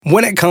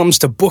When it comes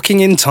to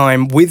booking in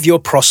time with your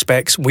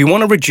prospects, we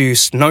want to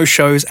reduce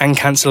no-shows and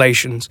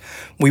cancellations.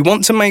 We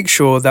want to make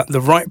sure that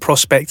the right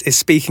prospect is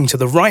speaking to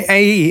the right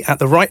AE at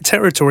the right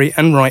territory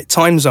and right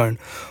time zone.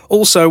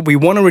 Also, we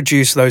want to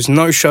reduce those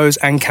no-shows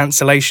and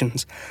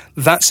cancellations.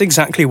 That's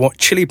exactly what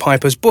Chili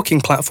Piper's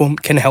booking platform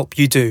can help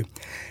you do.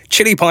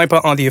 Chili Piper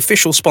are the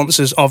official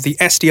sponsors of the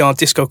SDR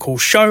DiscoCall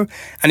show,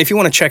 and if you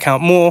want to check out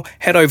more,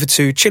 head over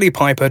to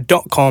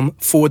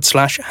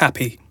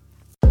chilipiper.com/happy.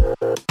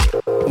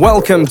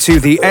 Welcome to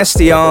the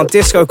SDR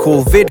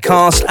DiscoCall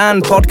vidcast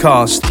and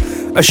podcast,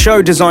 a show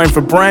designed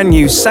for brand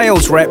new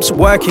sales reps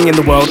working in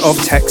the world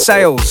of tech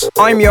sales.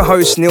 I'm your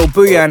host, Neil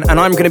Buyan, and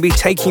I'm going to be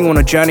taking you on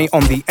a journey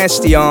on the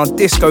SDR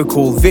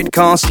DiscoCall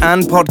vidcast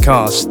and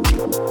podcast.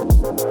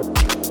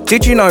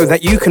 Did you know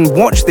that you can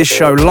watch this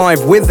show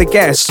live with the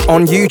guests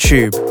on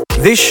YouTube?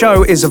 This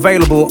show is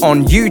available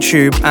on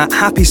YouTube at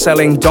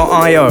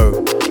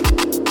happyselling.io.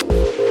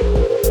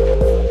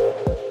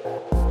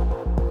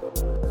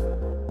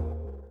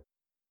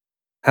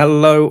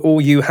 Hello,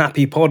 all you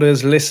happy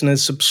podders,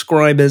 listeners,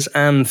 subscribers,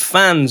 and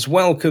fans.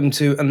 Welcome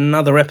to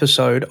another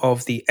episode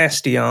of the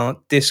SDR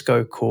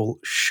DiscoCall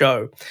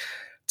show.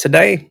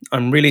 Today,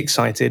 I'm really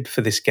excited for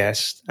this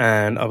guest,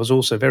 and I was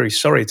also very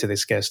sorry to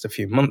this guest a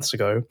few months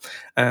ago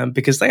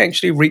because they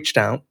actually reached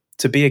out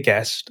to be a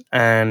guest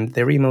and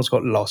their emails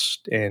got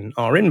lost in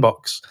our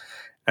inbox.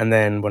 And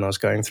then when I was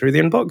going through the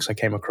inbox, I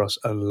came across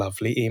a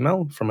lovely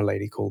email from a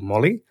lady called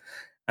Molly.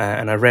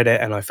 And I read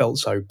it and I felt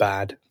so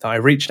bad that I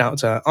reached out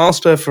to her,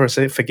 asked her for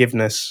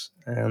forgiveness,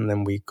 and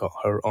then we got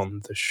her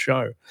on the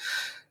show.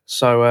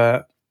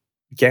 So,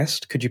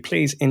 guest, could you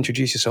please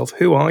introduce yourself?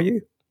 Who are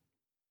you?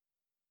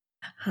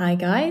 Hi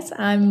guys,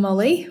 I'm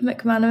Molly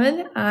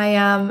McManamon. I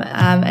am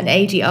an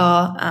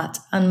ADR at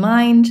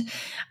Unmind,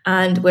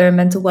 and we're a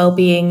mental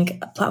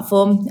wellbeing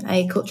platform,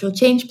 a cultural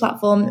change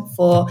platform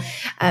for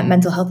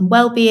mental health and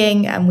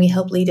wellbeing, and we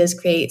help leaders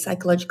create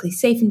psychologically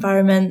safe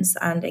environments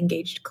and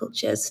engaged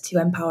cultures to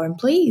empower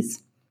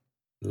employees.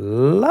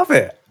 Love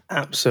it.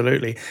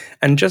 Absolutely.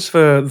 And just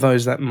for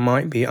those that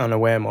might be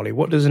unaware, Molly,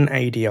 what does an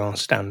ADR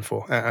stand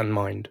for at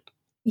Unmind?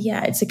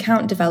 Yeah, it's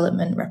account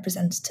development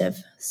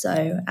representative.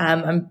 So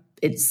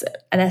it's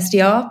an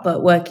SDR,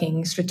 but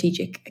working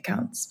strategic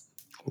accounts.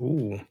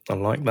 Ooh, I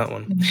like that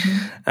one.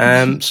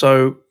 Mm-hmm.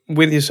 So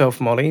with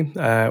yourself, Molly,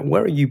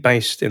 where are you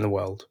based in the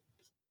world?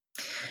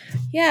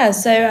 Yeah,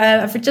 so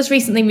I've just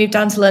recently moved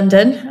down to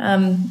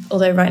London,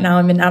 although right now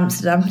I'm in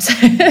Amsterdam, so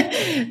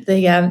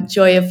the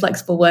joy of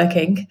flexible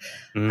working.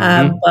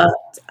 Mm-hmm.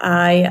 But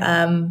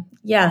I,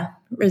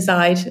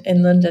 reside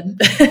in London.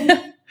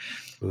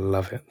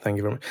 Love it. Thank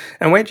you very much.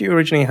 And where do you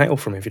originally hail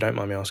from, if you don't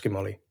mind me asking,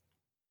 Molly?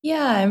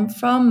 Yeah, I'm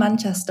from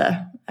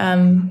Manchester.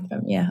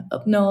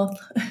 Up north.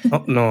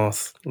 Up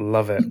north.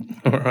 Love it.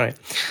 All right.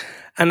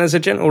 And as a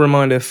gentle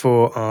reminder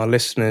for our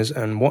listeners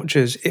and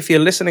watchers, if you're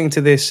listening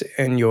to this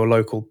in your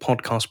local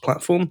podcast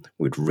platform,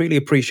 we'd really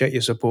appreciate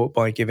your support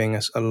by giving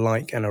us a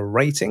like and a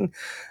rating.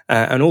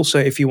 And also,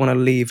 if you want to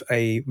leave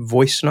a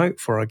voice note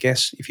for our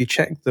guests, if you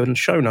check the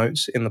show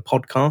notes in the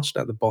podcast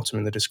at the bottom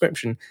in the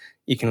description,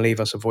 you can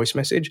leave us a voice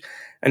message.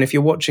 And if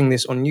you're watching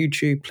this on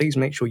YouTube, please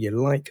make sure you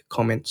like,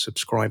 comment,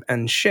 subscribe,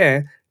 and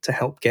share to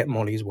help get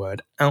Molly's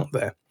word out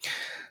there.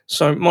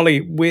 So,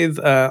 Molly, with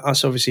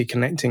us obviously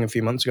connecting a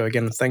few months ago,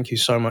 again, thank you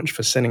so much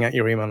for sending out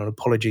your email, and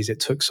apologies it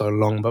took so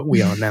long, but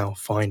we are now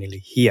finally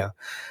here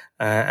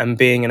and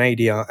being an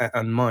ADR at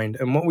Unmind.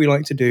 And what we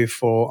like to do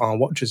for our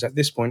watchers at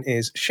this point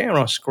is share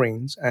our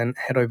screens and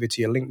head over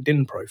to your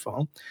LinkedIn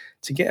profile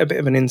to get a bit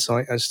of an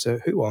insight as to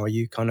who are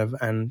you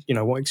and,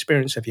 what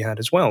experience have you had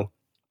as well.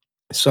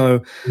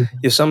 So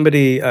you're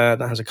somebody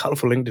that has a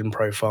colourful LinkedIn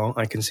profile.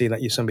 I can see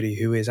that you're somebody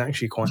who is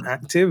actually quite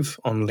active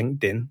on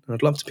LinkedIn.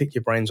 I'd love to pick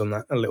your brains on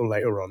that a little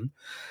later on.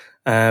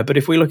 But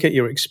if we look at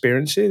your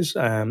experiences,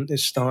 it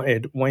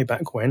started way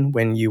back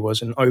when you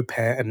was an au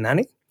pair and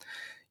nanny.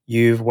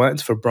 You've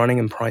worked for Brunning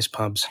and Price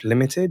Pubs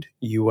Limited.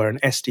 You were an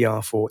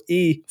SDR for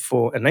E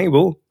for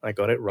Enable. I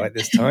got it right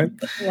this time.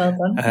 Well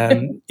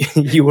done.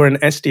 You were an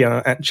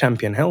SDR at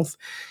Champion Health.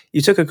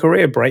 You took a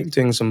career break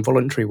doing some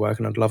voluntary work,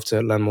 and I'd love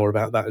to learn more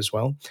about that as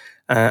well.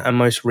 And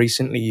most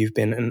recently, you've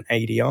been an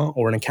ADR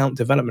or an account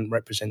development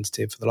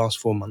representative for the last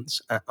 4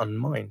 months at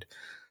Unmind.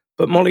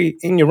 But Molly,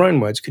 in your own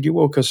words, could you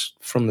walk us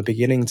from the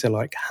beginning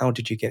to how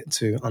did you get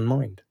to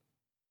Unmind?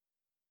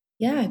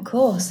 Yeah, of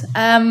course.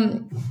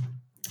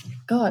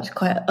 God,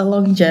 quite a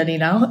long journey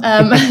now.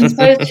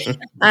 At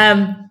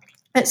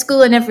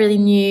school, I never really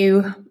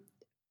knew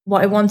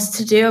what I wanted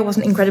to do. I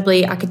wasn't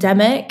incredibly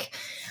academic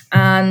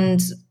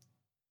and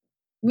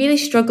really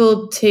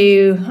struggled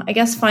to, I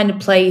guess, find a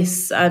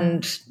place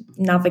and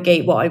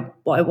navigate what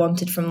I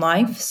wanted from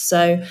life.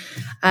 So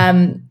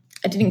I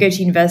didn't go to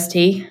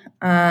university,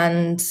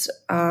 and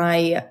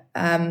I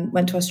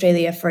went to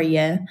Australia for a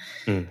year.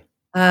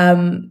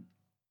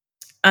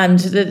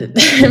 And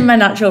my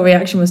natural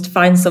reaction was to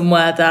find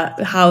somewhere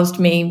that housed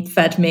me,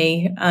 fed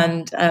me,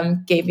 and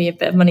gave me a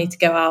bit of money to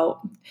go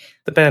out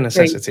The bare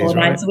necessities, 3-4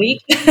 right? nights a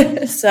week.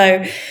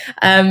 So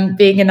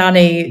being a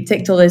nanny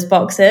ticked all those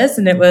boxes,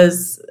 and it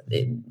was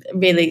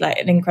really like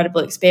an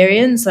incredible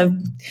experience.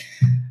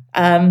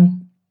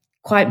 I'm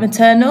quite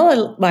maternal, I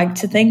like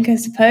to think, I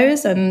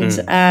suppose, and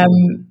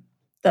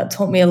that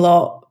taught me a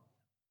lot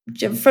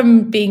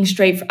from being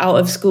straight out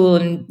of school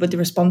and with the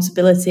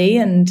responsibility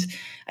and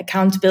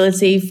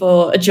accountability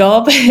for a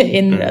job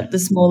in the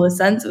smaller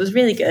sense. It was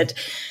really good.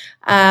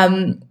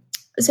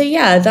 So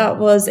yeah, that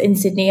was in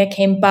Sydney. I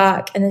came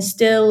back and I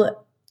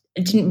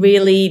didn't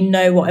really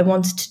know what I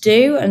wanted to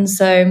do. And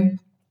so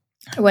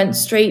I went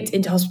straight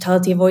into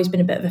hospitality. I've always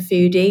been a bit of a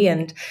foodie,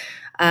 and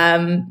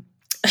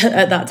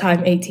at that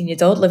time, 18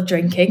 years old, loved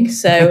drinking.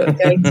 So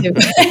going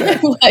to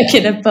work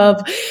in a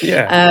pub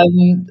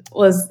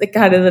was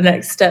the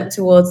next step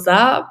towards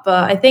that.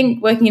 But I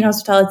think working in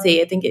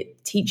hospitality, I think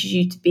it teaches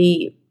you to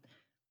be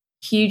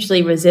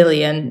hugely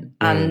resilient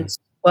and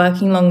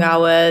working long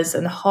hours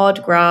and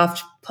hard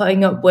graft,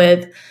 putting up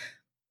with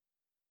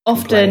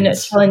often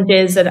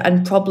challenges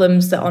and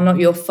problems that are not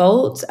your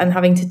fault and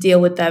having to deal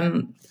with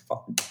them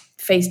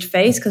face to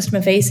face,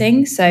 customer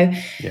facing. So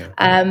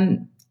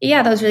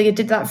that was really good.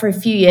 Did that for a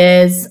few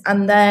years,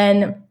 and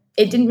then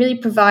it didn't really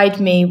provide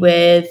me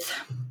with.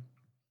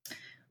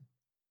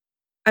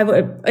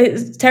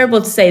 It's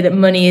terrible to say that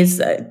money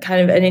is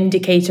kind of an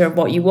indicator of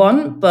what you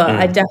want, but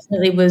I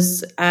definitely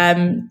was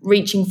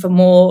reaching for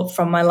more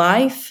from my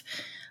life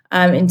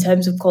in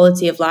terms of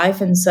quality of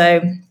life. And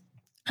so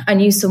I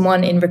knew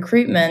someone in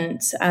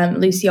recruitment,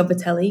 Lucy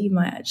Obatelli. You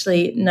might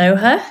actually know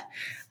her.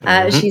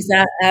 She's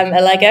at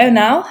Allego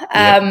now.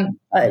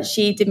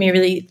 She did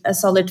me a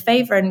solid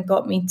favor and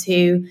got me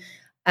to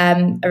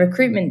a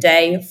recruitment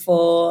day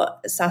for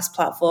SaaS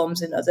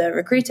platforms and other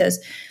recruiters.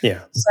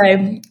 Yeah.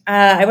 So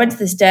I went to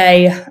this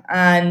day,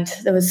 and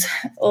there was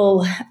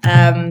all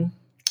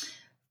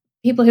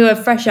people who are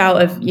fresh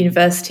out of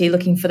university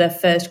looking for their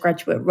first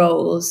graduate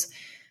roles.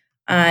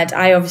 And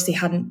I obviously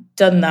hadn't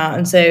done that.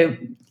 And so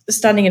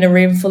standing in a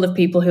room full of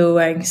people who were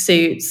wearing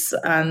suits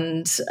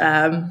and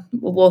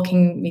were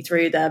walking me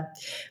through their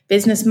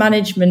business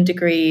management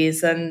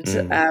degrees. And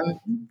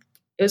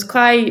it was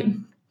quite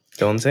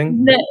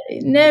daunting,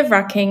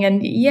 nerve-wracking,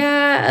 and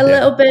a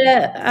little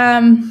bit.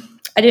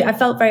 I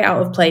felt very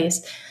out of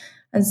place.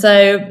 And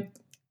so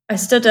I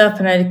stood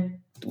up and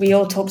we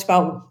all talked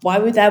about why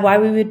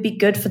we would be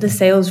good for the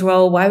sales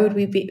role, why would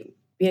we be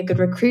a good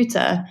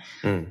recruiter.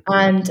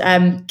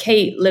 And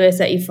Kate Lewis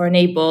at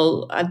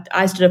E4Enable,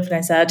 I stood up and I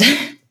said,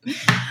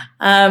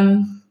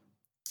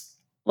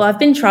 well, I've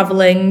been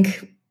traveling.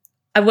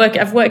 I've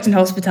worked in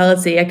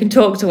hospitality. I can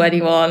talk to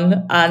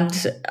anyone. And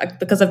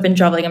because I've been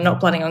traveling, I'm not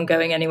planning on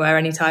going anywhere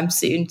anytime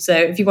soon. So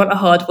if you want a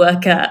hard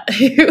worker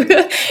who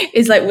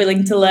is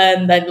willing to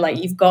learn, then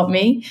you've got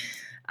me.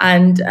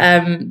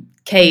 And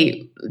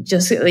Kate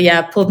just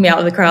pulled me out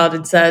of the crowd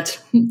and said,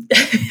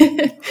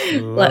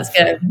 let's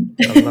go.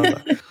 I love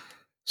that.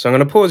 So I'm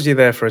going to pause you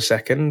there for a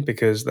second,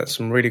 because that's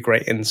some really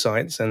great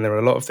insights, and there are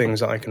a lot of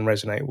things that I can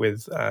resonate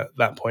with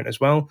that point as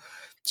well.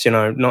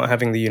 So, not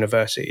having the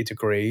university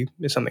degree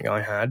is something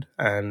I had,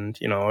 and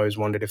I always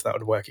wondered if that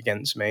would work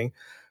against me.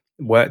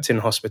 Worked in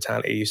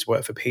hospitality, used to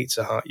work for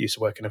Pizza Hut, used to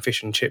work in a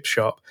fish and chip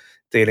shop,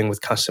 dealing with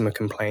customer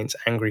complaints,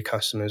 angry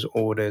customers,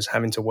 orders,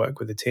 having to work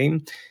with a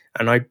team.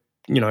 And I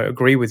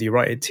agree with you,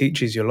 right? It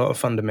teaches you a lot of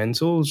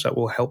fundamentals that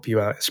will help you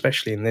out,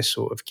 especially in this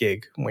sort of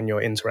gig when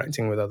you're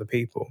interacting with other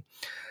people.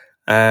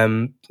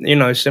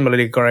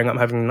 Similarly, growing up,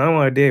 having no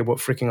idea what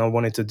freaking I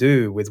wanted to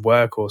do with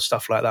work or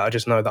stuff like that. I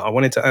just know that I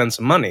wanted to earn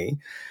some money.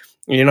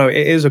 It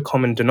is a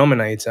common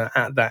denominator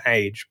at that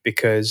age,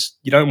 because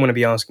you don't want to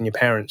be asking your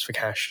parents for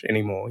cash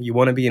anymore. You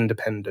want to be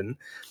independent.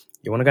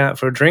 You want to go out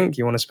for a drink.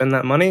 You want to spend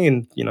that money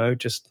and,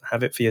 just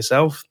have it for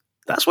yourself.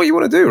 That's what you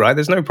want to do, right?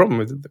 There's no problem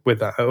with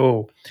that at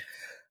all.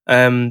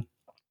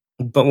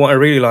 But what I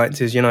really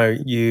liked is,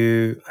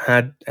 you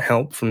had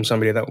help from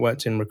somebody that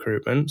worked in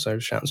recruitment. So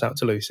shouts out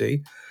to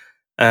Lucy.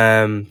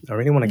 I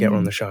really want to get her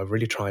on the show. I've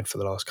really tried for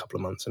the last couple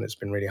of months and it's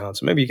been really hard.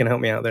 So maybe you can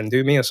help me out there and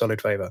do me a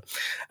solid favor.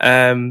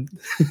 And,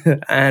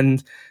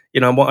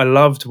 what I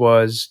loved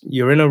was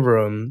you're in a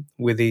room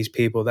with these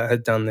people that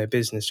had done their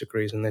business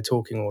degrees and they're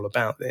talking all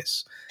about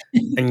this.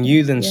 And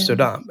you then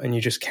stood up and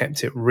you just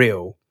kept it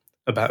real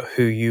about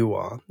who you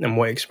are and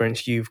what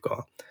experience you've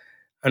got.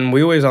 And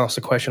we always ask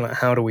the question,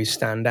 how do we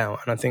stand out?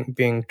 And I think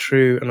being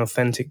true and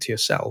authentic to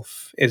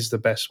yourself is the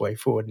best way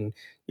forward. And,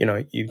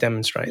 you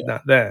demonstrate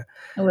that there.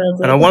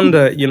 And I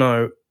wonder,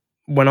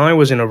 when I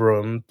was in a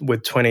room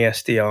with 20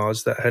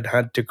 SDRs that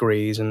had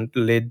degrees and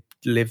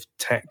lived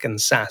tech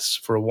and SaaS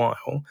for a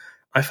while,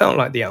 I felt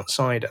like the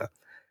outsider.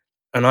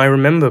 And I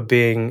remember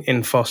being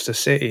in Foster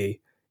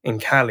City in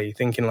Cali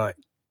thinking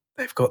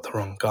they've got the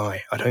wrong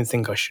guy. I don't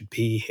think I should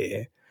be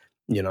here,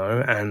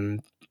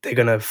 and they're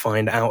going to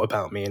find out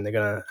about me and they're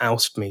going to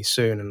oust me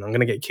soon and I'm going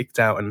to get kicked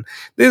out. And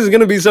this is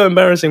going to be so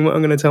embarrassing what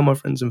I'm going to tell my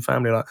friends and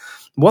family.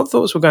 What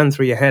thoughts were going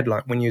through your head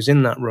when you was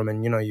in that room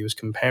and, you was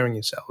comparing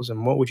yourselves,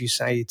 and what would you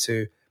say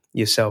to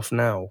yourself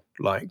now,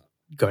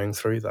 going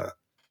through that?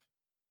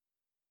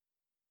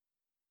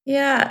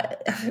 Yeah,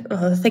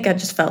 well, I think I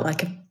just felt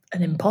like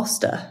an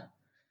imposter.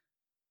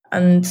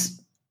 And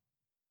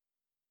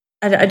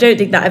I don't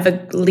think that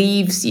ever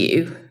leaves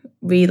you,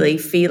 really,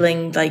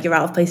 feeling like you're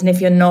out of place. And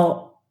if you're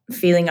not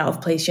feeling out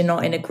of place, you're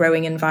not in a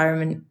growing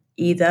environment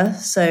either.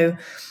 So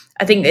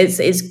I think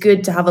it's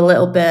good to have a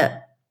little bit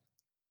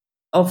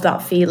of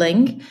that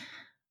feeling.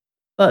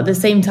 But at the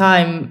same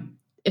time,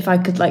 if I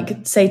could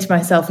like say to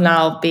myself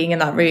now, being in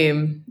that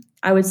room,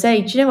 I would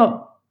say, do you know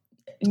what?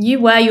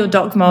 You wear your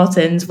Doc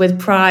Martens with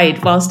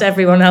pride whilst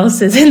everyone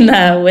else is in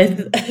there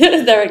with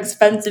their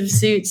expensive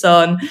suits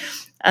on.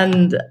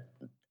 And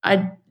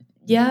I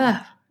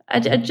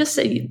just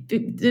say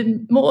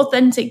the more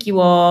authentic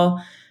you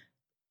are,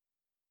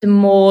 the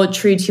more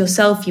true to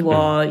yourself you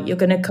are, you're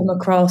going to come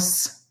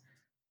across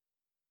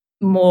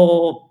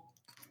more,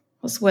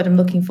 what's the word I'm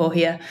looking for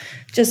here?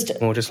 Just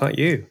like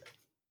you.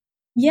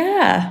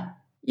 Yeah.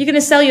 You're going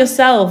to sell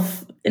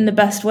yourself in the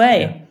best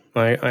way.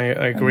 Yeah, I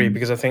agree,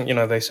 because I think,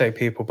 they say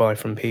people buy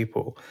from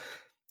people.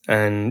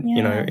 And,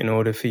 in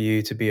order for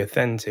you to be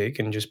authentic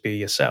and just be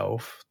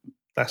yourself,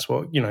 that's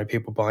what,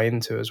 people buy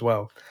into as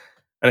well.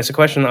 And it's a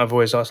question that I've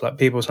always asked, like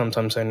people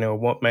sometimes say, Neil,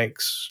 what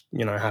makes,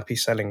 Happy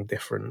Selling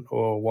different,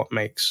 or what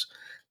makes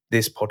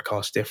this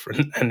podcast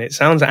different? And it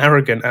sounds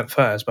arrogant at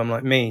first, but I'm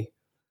like, me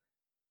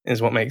is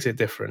what makes it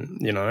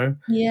different,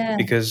 Yeah.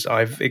 because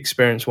I've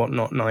experienced what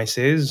not nice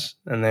is,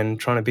 and then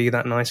trying to be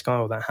that nice guy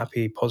or that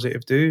happy,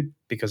 positive dude,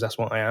 because that's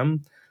what I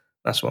am.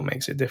 That's what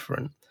makes it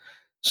different.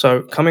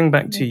 So coming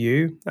back to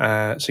you,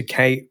 so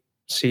Kate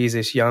sees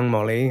this young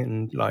Molly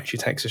and like she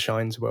takes a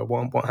shine to her.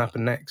 What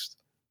happened next?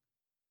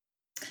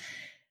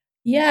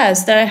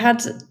 Yes, that I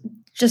had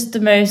just the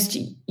most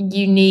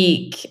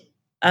unique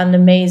and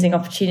amazing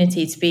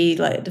opportunity to be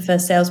like the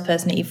first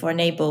salesperson at E4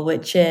 Enable,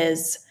 which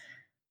is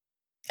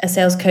a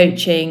sales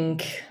coaching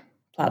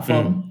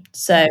platform.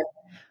 So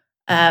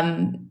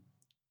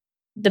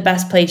the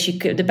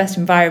best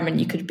environment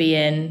you could be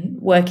in,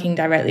 working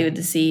directly with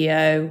the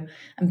CEO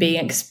and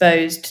being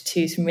exposed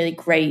to some really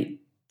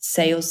great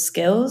sales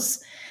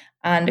skills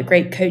and a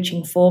great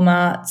coaching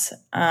format.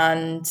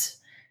 And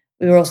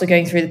we were also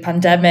going through the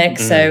pandemic,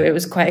 so it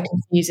was quite a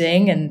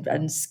confusing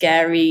and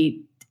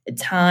scary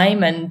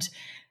time. And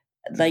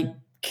like,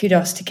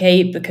 kudos to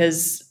Kate,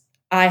 because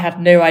I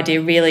had no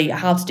idea really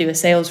how to do a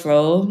sales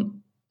role,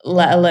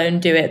 let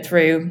alone do it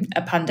through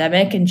a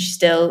pandemic. And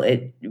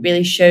it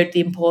really showed the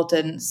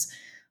importance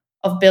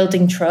of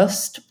building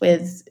trust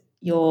with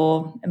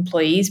your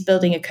employees,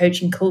 building a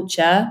coaching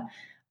culture,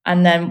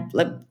 and then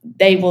like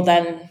they will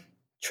then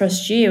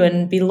trust you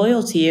and be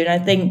loyal to you. And I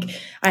think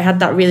I had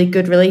that really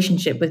good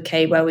relationship with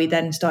Kay, where we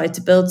then started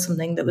to build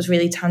something that was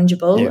really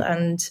tangible.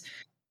 And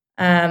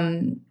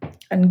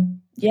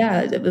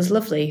yeah, it was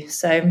lovely.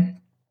 So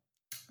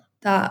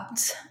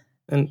that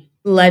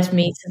led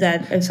me to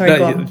then. Oh, sorry,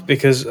 go on.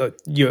 Because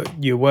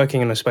you're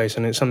working in a space,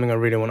 and it's something I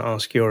really want to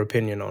ask your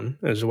opinion on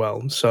as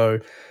well. So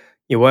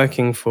you're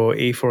working for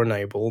E4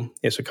 Enable.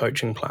 It's a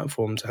coaching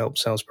platform to help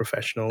sales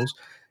professionals.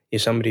 You're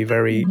somebody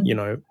very,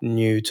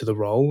 new to the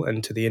role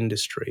and to the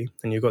industry,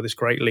 and you've got this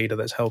great leader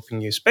that's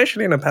helping you,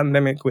 especially in a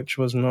pandemic, which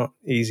was not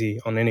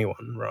easy on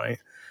anyone, right?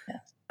 Yeah.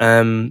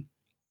 And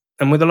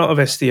with a lot of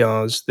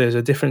SDRs, there's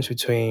a difference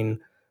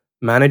between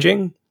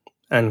managing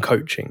and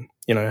coaching,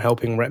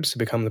 helping reps to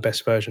become the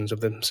best versions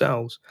of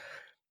themselves.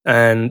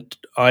 And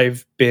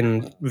I've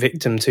been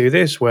victim to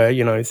this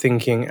where,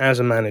 thinking as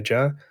a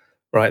manager,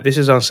 right, this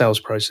is our sales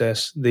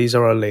process, these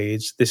are our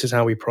leads, this is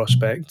how we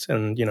prospect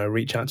and,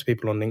 reach out to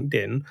people on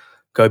LinkedIn,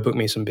 go book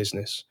me some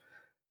business.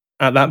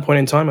 At that point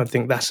in time, I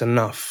think that's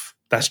enough.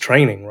 That's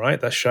training, right?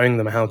 That's showing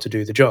them how to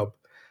do the job.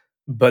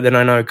 But then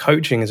I know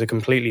coaching is a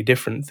completely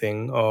different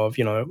thing of,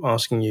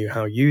 asking you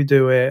how you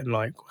do it, and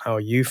like, how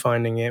are you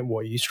finding it?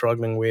 What are you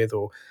struggling with?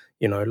 Or,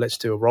 let's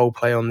do a role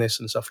play on this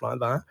and stuff like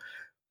that.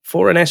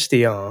 For an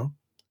SDR,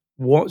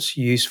 what's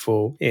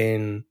useful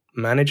in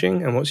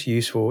managing and what's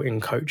useful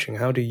in coaching?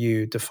 How do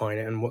you define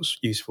it, and what's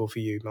useful for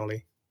you,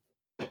 Molly?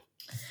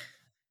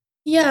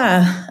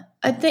 Yeah,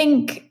 I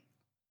think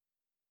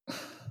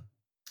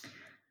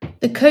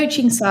the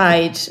coaching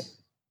side,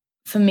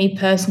 for me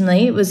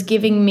personally, it was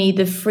giving me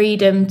the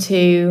freedom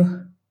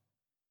to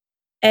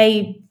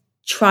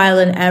trial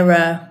and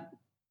error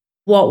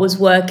what was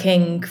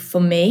working for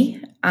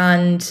me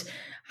and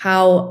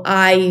how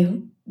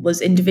I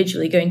was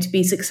individually going to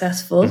be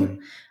successful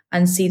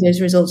and see those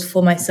results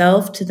for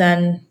myself, to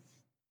then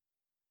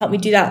help me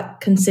do that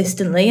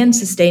consistently and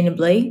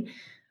sustainably.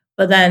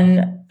 But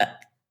then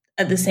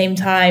at the same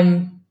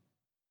time,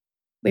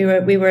 we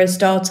were a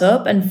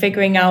startup, and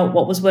figuring out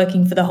what was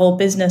working for the whole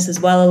business as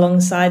well.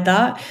 Alongside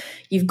that,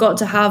 you've got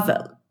to have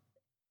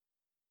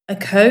a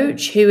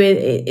coach who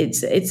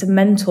it's a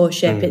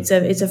mentorship, it's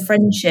a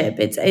friendship,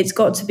 it's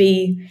got to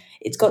be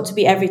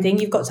everything.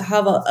 You've got to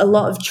have a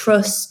lot of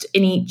trust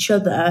in each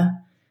other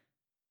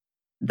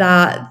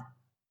that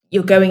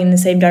you're going in the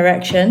same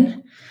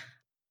direction.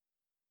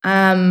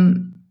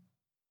 And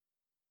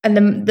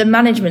the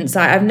management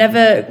side,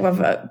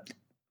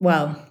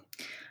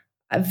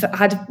 I've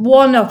had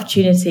one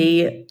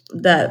opportunity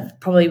that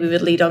probably we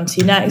would lead on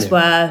to next,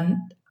 where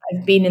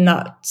I've been in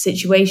that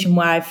situation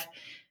where I've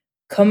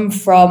come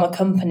from a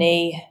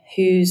company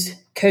whose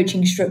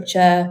coaching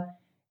structure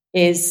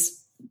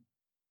is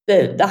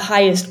the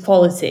highest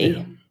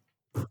quality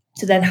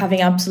to then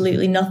having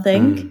absolutely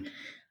nothing.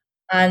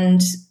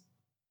 And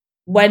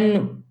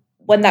when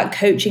that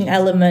coaching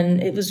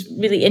element, it was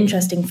really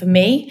interesting for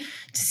me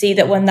to see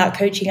that when that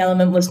coaching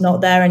element was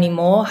not there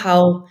anymore,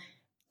 how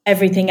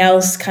everything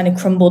else kind of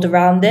crumbled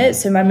around it.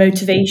 So my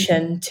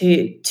motivation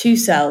to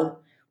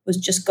sell was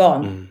just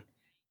gone.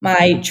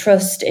 My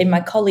trust in my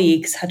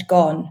colleagues had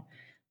gone.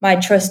 My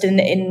trust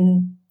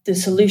in the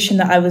solution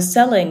that I was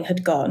selling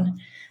had gone.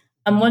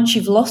 And once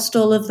you've lost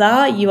all of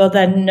that, you are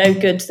then no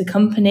good to the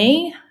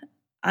company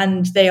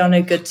and they are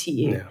no good to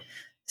you.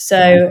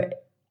 So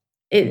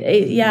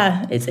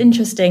it's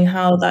interesting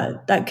how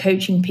that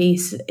coaching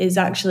piece is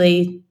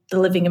actually the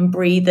living and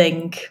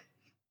breathing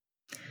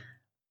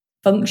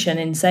function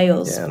in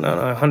sales. Yeah, no,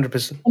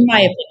 100%. In my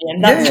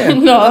opinion,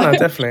 that's not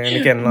definitely. And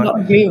again, not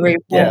a guru,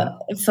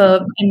 but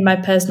for in my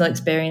personal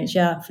experience,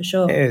 for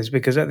sure. It is,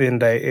 because at the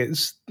end of the day,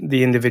 it's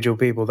the individual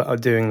people that are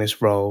doing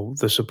this role,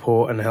 the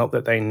support and help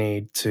that they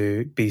need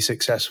to be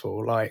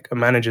successful. Like a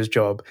manager's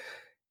job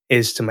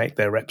is to make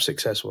their reps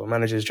successful. A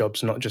manager's job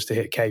is not just to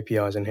hit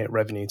KPIs and hit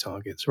revenue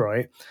targets,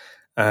 right?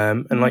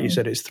 And like you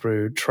said, it's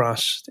through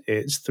trust,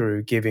 it's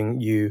through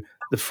giving you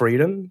the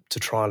freedom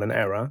to trial and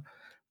error.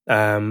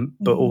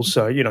 But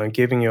also,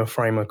 giving you a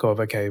framework of,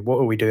 okay, what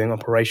are we doing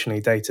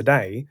operationally day to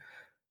day?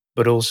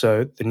 But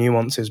also the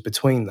nuances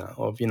between that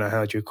of,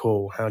 how do you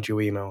call, how do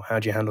you email, how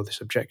do you handle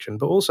this objection?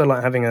 But also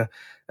like having a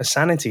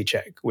sanity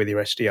check with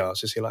your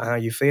SDRs to see like, how are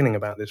you feeling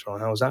about this role?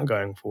 How's that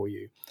going for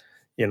you?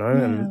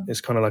 And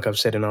it's kind of like I've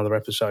said in other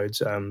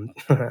episodes,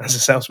 as a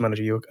sales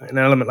manager, you're an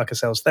element like a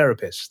sales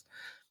therapist.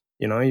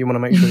 You want to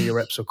make sure that your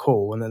reps are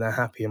cool and that they're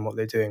happy in what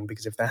they're doing,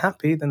 because if they're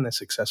happy, then they're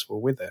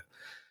successful with it.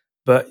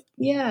 But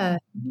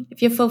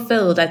if you're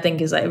fulfilled, I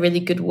think is like a really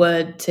good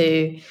word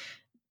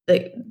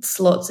that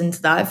slots into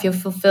that. If you're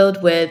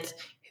fulfilled with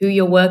who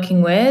you're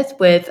working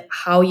with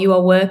how you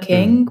are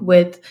working,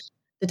 with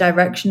the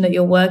direction that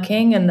you're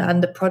working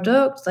and the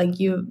product, like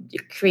you're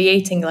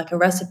creating like a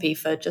recipe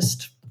for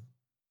just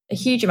a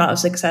huge amount of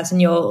success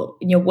in your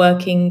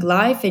working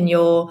life, in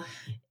your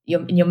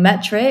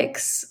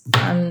metrics,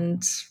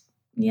 and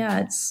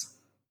it's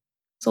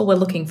all we're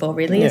looking for,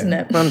 really, isn't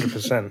it?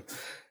 100%.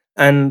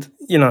 And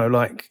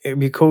like it'd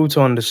be cool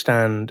to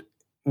understand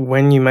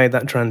when you made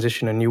that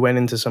transition and you went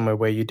into somewhere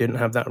where you didn't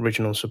have that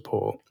original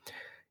support.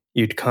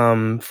 You'd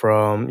come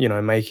from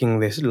making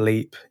this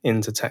leap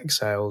into tech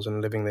sales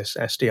and living this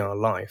SDR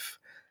life,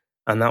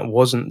 and that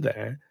wasn't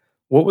there.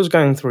 What was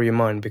going through your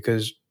mind?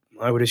 Because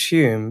I would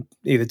assume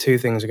either two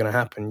things are going to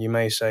happen. You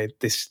may say,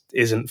 this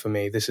isn't for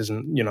me. This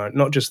isn't,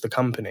 not just the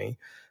company,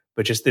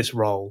 but just this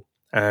role.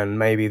 And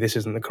maybe this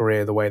isn't the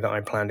career the way that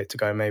I planned it to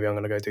go. Maybe I'm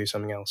going to go do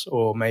something else.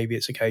 Or maybe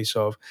it's a case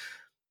of,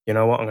 you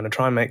know what, I'm going to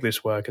try and make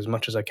this work as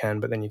much as I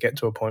can. But then you get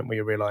to a point where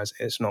you realize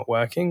it's not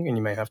working and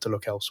you may have to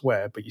look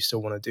elsewhere, but you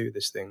still want to do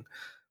this thing.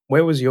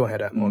 Where was your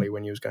head at, Molly,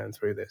 when you was going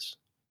through this?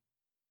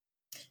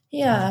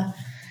 I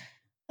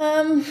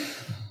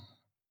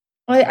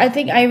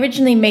think I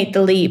originally made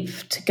the leap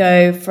to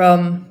go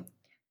from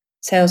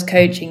sales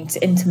coaching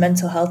into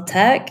mental health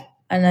tech.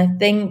 And I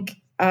think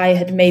I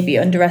had maybe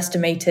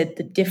underestimated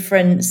the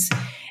difference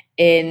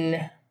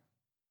in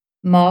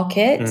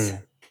market,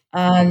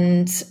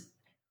 and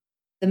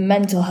the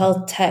mental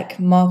health tech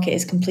market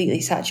is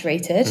completely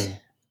saturated.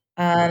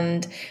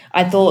 And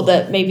I thought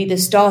that maybe the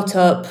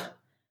startup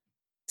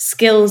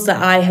skills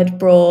that I had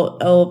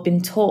brought or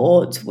been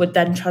taught would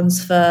then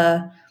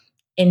transfer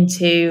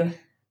into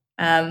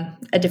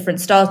a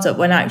different startup,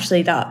 when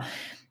actually that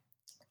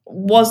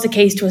was the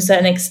case to a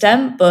certain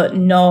extent, but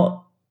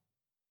not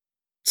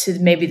to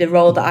maybe the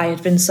role that I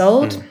had been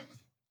sold.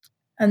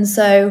 And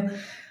so,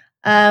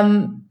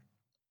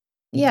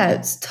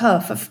 it's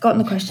tough. I've forgotten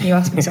the question you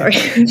asked me, sorry.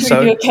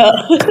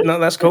 No,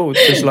 that's cool.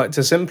 Just like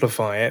to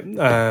simplify it,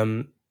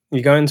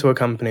 you go into a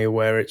company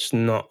where it's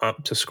not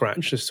up to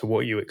scratch as to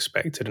what you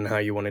expected and how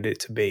you wanted it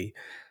to be.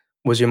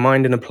 Was your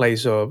mind in a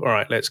place of, all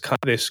right, let's cut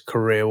this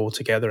career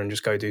altogether and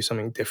just go do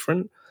something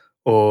different?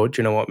 Or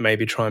do you know what,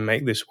 maybe try and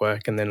make this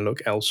work and then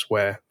look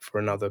elsewhere for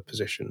another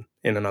position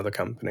in another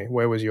company?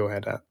 Where was your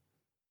head at?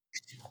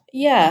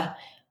 Yeah,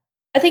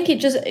 I think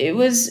it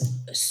was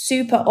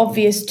super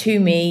obvious to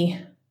me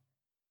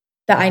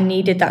that I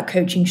needed that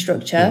coaching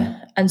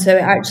structure. And so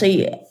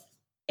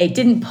it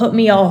didn't put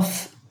me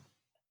off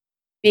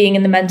being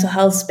in the mental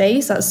health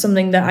space. That's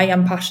something that I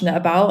am passionate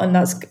about. And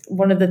that's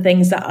one of the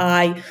things that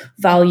I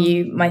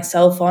value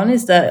myself on,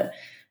 is that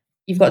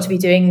you've got to be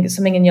doing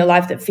something in your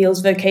life that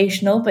feels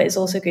vocational, but it's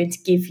also going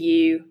to give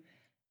you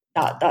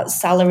that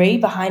salary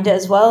behind it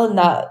as well,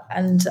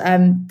 and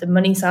the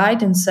money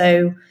side. And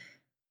so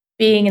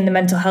being in the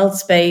mental health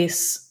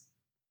space,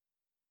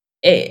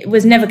 it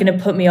was never going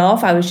to put me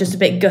off. I was just a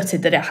bit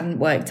gutted that it hadn't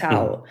worked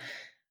out.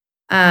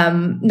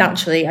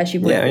 Naturally, as you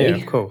would be. Yeah,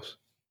 of course.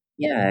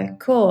 Yeah, of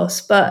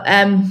course. But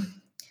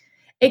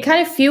it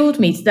kind of fueled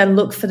me to then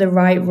look for the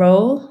right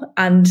role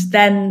and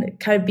then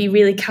kind of be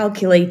really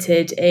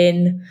calculated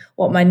in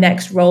what my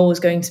next role was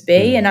going to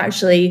be. And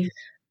actually,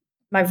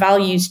 my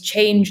values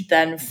changed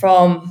then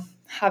from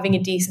having a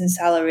decent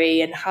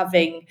salary and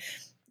having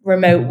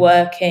remote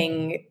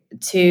working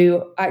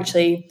to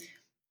actually,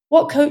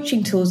 what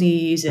coaching tools are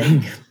you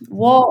using?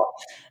 What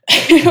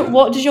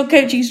does your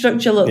coaching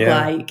structure look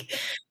like?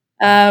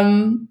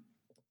 What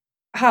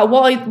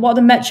are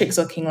the metrics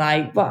looking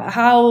like?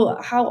 How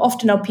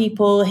often are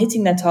people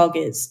hitting their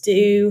targets?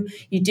 Do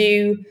you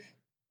do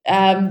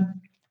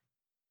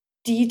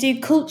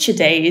culture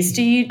days?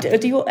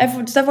 Does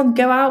everyone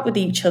go out with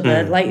each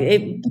other? Like,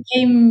 it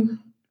became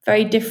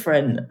very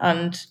different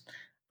and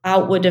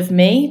outward of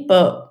me,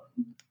 but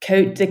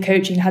the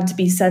coaching had to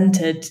be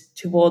centered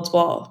towards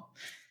what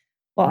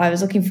I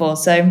was looking for.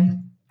 So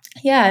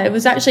yeah, it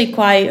was actually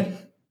quite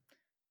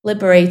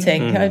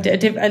liberating. I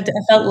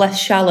felt less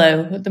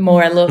shallow the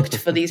more I looked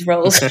for these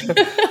roles. I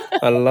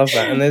love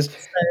that. And there's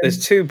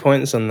 2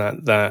 points on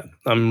that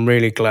I'm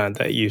really glad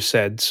that you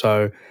said.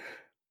 So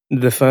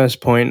the first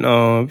point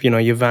of,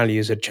 your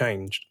values had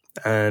changed.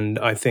 And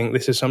I think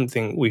this is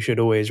something we should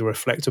always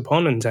reflect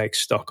upon and take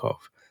stock of.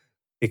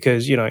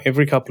 Because,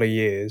 every couple of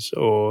years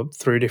or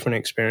through different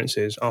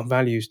experiences, our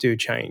values do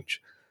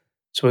change.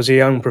 So as a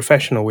young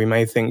professional, we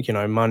may think,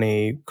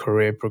 money,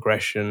 career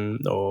progression,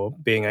 or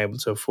being able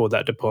to afford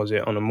that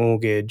deposit on a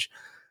mortgage,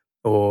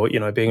 or,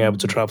 being able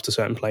to travel to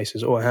certain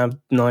places or have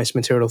nice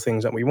material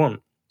things that we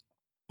want.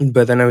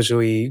 But then as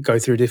we go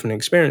through different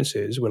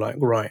experiences, we're like,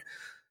 right,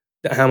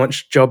 how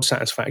much job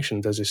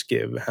satisfaction does this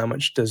give? How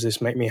much does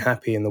this make me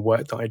happy in the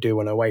work that I do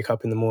when I wake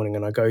up in the morning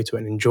and I go to it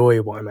and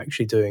enjoy what I'm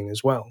actually doing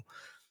as well?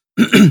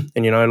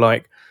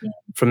 And,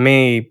 for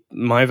me,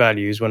 my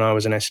values when I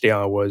was an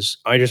SDR was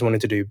I just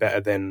wanted to do better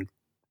than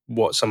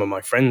what some of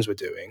my friends were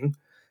doing.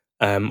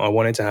 I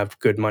wanted to have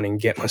good money and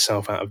get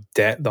myself out of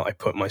debt that I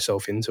put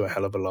myself into a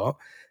hell of a lot.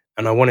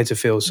 And I wanted to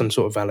feel some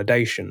sort of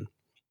validation.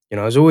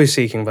 I was always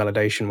seeking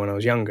validation when I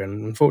was younger.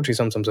 And unfortunately,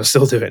 sometimes I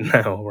still do it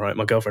now, right?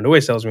 My girlfriend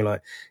always tells me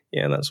like,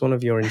 yeah, that's one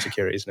of your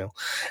insecurities now.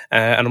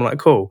 And I'm like,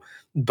 cool.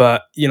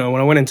 But, when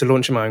I went into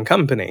launching my own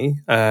company,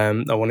 I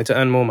wanted to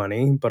earn more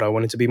money, but I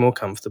wanted to be more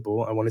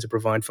comfortable. I wanted to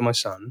provide for my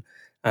son.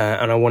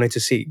 And I wanted to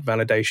seek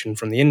validation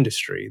from the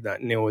industry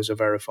that Neil is a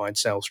verified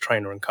sales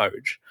trainer and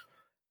coach.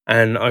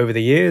 And over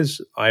the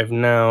years, I've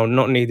now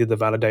not needed the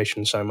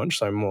validation so much,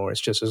 so more. It's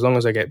just as long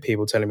as I get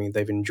people telling me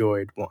they've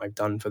enjoyed what I've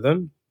done for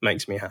them,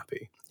 makes me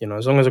happy.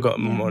 As long as I've got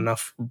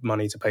enough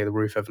money to pay the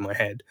roof over my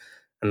head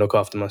and look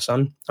after my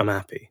son, I'm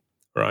happy,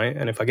 right?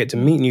 And if I get to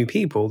meet new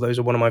people, those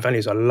are one of my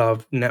values. I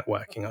love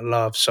networking. I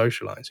love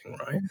socializing,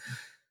 right?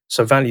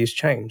 So values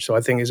change. So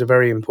I think it's a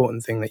very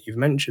important thing that you've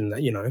mentioned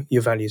that,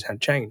 your values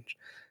had changed.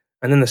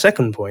 And then the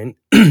second point,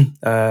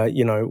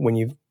 when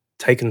you've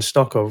taken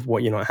stock of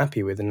what you're not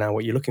happy with and now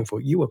what you're looking for,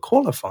 you are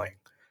qualifying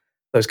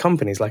those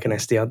companies like an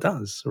SDR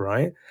does,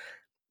 right?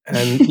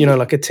 And,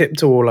 like a tip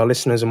to all our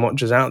listeners and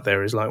watchers out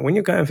there is like, when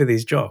you're going for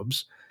these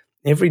jobs,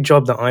 every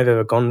job that I've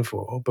ever gone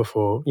for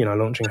before,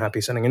 launching Happy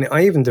Selling, and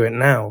I even do it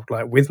now,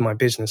 like with my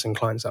business and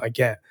clients that I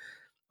get,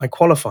 I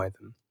qualify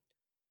them,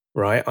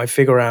 right? I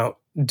figure out,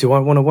 do I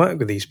want to work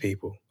with these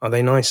people? Are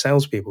they nice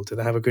salespeople? Do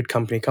they have a good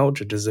company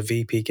culture? Does the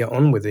VP get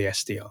on with the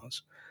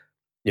SDRs?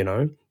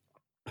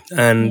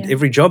 And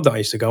every job that I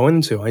used to go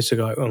into, I used to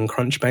go on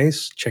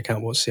Crunchbase, check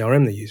out what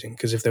CRM they're using.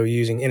 Because if they were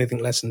using anything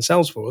less than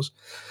Salesforce,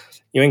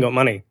 you ain't got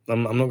money.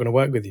 I'm not going to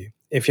work with you.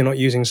 If you're not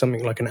using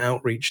something like an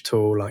outreach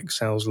tool like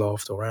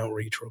SalesLoft or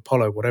Outreach or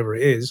Apollo, whatever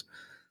it is,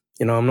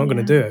 I'm not going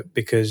to do it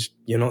because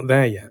you're not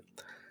there yet.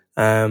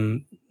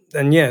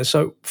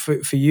 So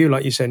for you,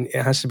 like you said,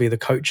 it has to be the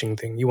coaching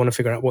thing. You want to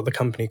figure out what the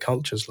company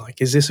culture's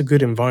like. Is this a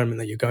good environment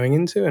that you're going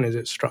into, and is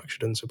it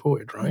structured and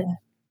supported, right?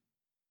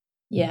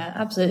 Yeah,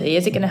 absolutely.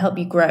 Is it going to help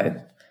you grow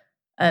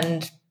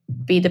and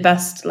be the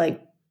best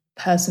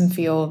person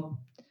for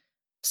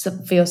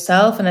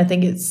yourself? And I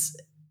think it's,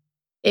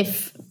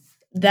 if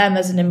them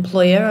as an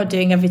employer are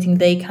doing everything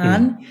they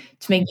can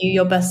to make you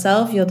your best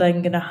self, you're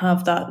then going to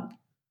have that.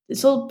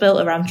 It's all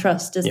built around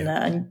trust, isn't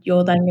it? And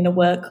you're then going to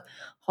work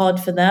hard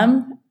for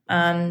them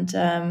and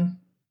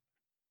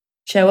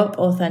show up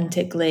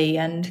authentically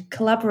and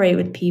collaborate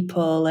with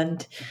people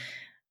and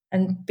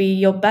be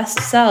your best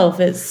self.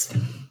 It's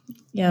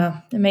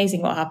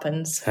amazing what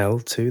happens. Hell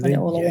to when the it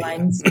all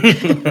aligns.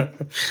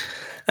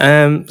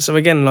 So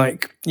again,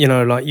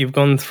 you've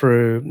gone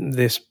through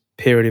this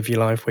period of your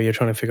life where you're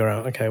trying to figure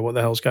out, okay, what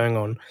the hell's going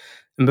on?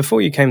 And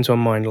before you came to our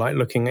mind, like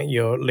looking at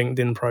your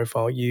LinkedIn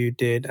profile, you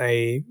did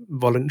a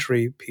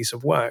voluntary piece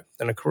of work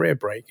and a career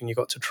break, and you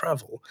got to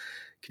travel.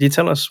 Could you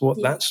tell us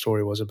what that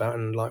story was about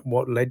and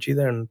what led you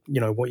there and,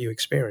 what you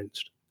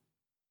experienced?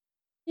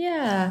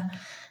 Yeah.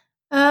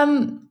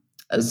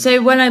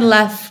 So when I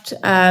left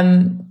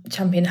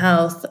Champion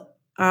Health,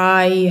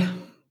 I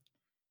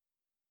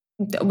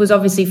was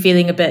obviously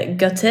feeling a bit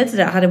gutted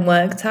that it hadn't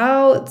worked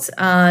out.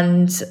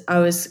 And I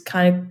was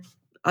kind of,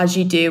 as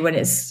you do when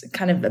it's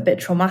kind of a bit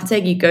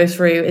traumatic, you go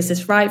through, is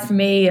this right for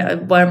me?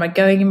 Where am I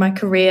going in my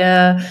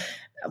career?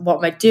 what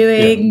am I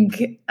doing?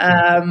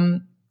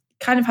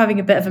 Kind of having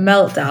a bit of a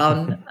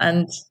meltdown.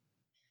 And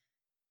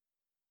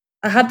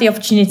I had the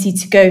opportunity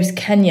to go to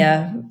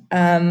Kenya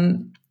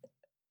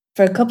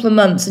for a couple of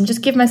months and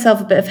just give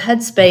myself a bit of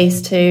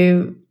headspace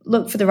to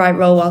look for the right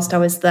role whilst I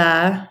was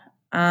there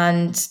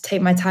and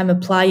take my time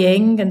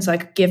applying. And so I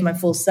could give my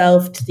full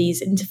self to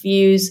these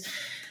interviews.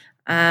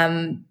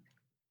 And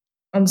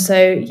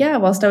so, yeah,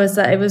 whilst I was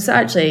there, it was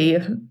actually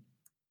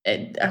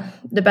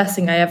the best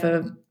thing I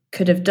ever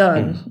could have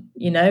done.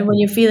 You know, when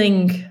you're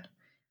feeling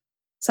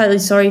slightly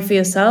sorry for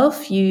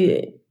yourself,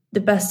 the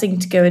best thing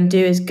to go and do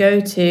is go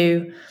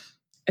to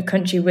a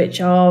country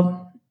which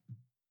are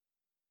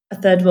a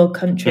third world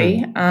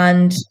country,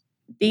 and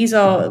these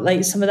are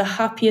like some of the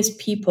happiest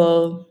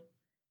people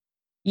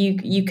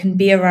you can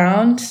be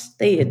around.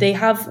 They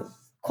have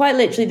quite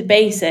literally the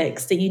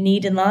basics that you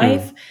need in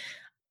life,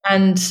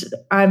 and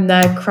I'm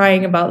there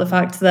crying about the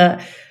fact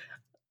that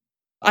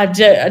I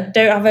don't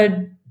have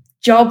a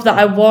job that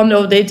I want,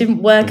 or they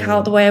didn't work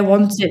out the way I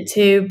wanted it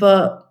to,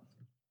 but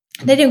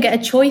they don't get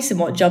a choice in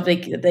what job they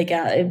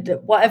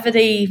get.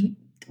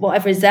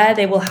 Whatever is there,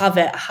 they will have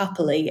it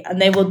happily, and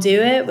they will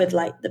do it with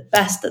like the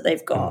best that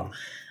they've got.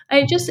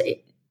 And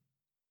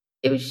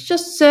it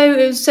was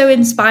so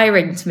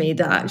inspiring to me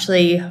that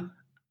actually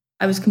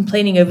I was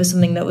complaining over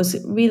something that was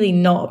really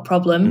not a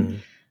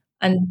problem,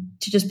 and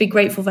to just be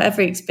grateful for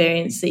every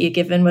experience that you're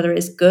given, whether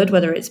it's good,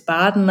 whether it's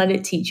bad, and let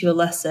it teach you a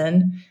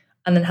lesson,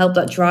 and then help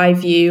that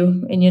drive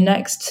you in your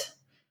next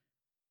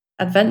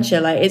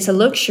adventure. Like, it's a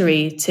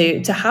luxury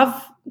to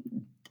have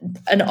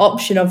an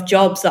option of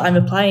jobs that I'm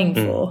applying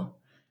for.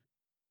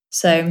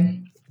 So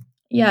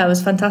yeah, it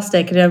was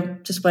fantastic. And I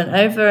just went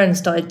over and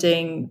started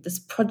doing this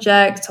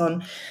project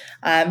on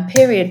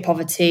period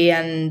poverty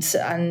and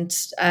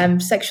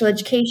sexual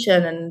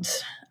education,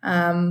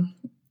 and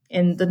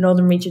in the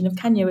northern region of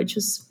Kenya, which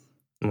was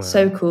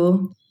so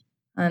cool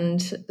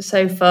and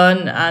so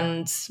fun.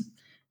 And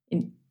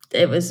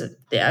it was,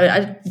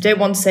 I don't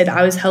want to say that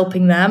I was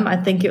helping them. I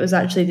think it was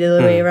actually the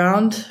other way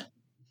around.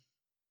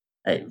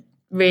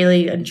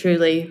 Really and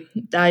truly,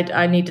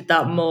 I needed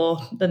that more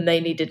than they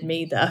needed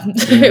me there.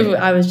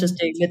 I was just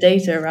doing the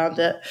data around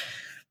it.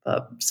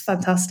 But it's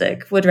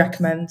fantastic. Would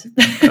recommend.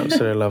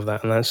 Absolutely love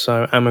that. And that's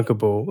so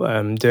amicable,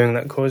 doing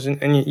that cause.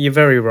 And you're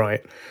very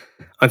right.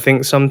 I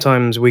think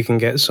sometimes we can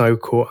get so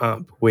caught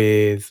up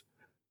with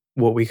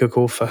what we could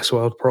call first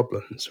world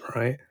problems,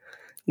 right?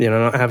 You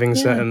know, not having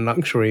certain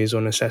luxuries or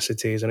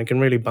necessities, and it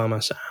can really bum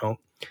us out.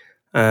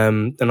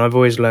 And I've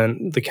always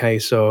learned the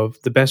case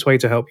of the best way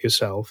to help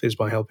yourself is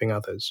by helping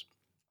others.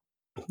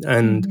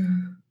 And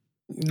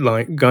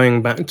like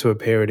going back to a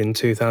period in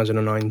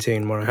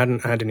 2019 where I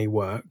hadn't had any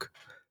work,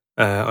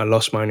 I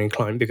lost my only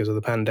client because of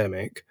the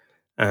pandemic,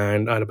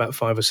 and I had about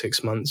 5 or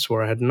 6 months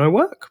where I had no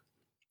work.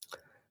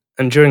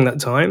 And during that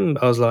time,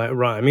 I was like,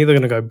 right, I'm either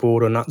going to go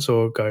bored or nuts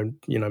or go,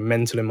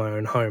 mental in my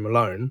own home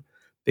alone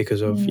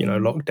because of,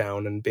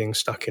 lockdown and being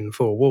stuck in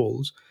four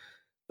walls.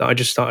 That I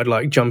just started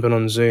like jumping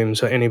on Zoom.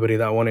 So anybody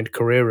that wanted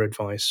career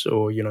advice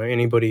or,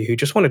 anybody who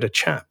just wanted to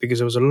chat, because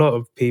there was a lot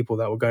of people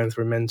that were going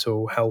through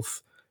mental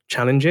health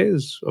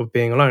challenges of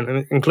being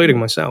alone, including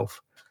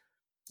myself,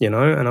 and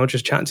I'll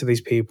just chat to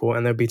these people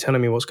and they'll be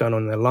telling me what's going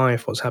on in their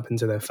life, what's happened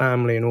to their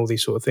family and all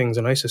these sort of things.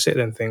 And I used to sit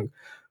there and think,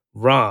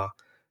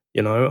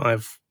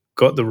 I've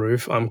got the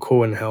roof, I'm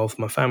cool in health,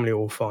 my family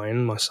all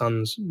fine, my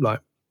son's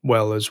like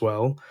well as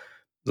well.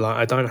 Like,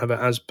 I don't have it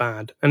as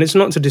bad. And it's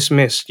not to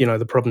dismiss,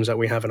 the problems that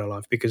we have in our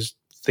life, because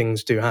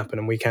things do happen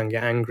and we can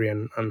get angry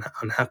and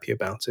unhappy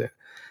about it.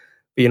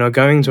 But,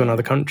 going to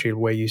another country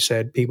where you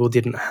said people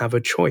didn't have a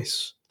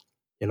choice,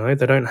 they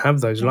don't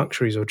have those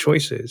luxuries or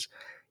choices,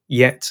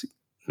 yet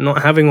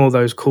not having all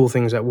those cool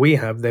things that we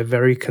have, they're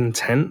very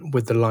content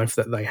with the life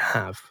that they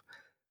have.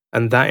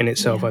 And that in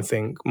itself, I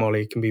think,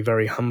 Molly, can be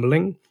very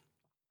humbling.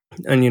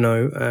 And,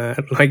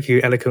 like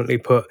you eloquently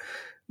put,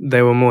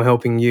 they were more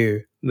helping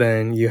you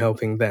than you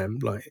helping them.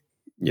 Like,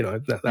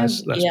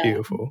 that's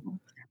beautiful.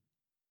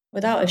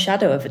 Without a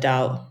shadow of a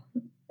doubt.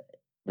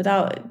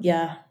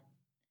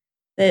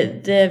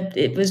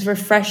 It was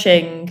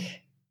refreshing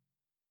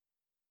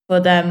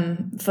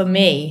for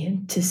me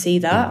to see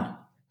that,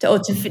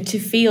 to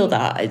feel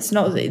that. It's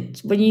not,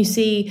 when you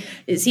see,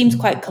 it seems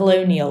quite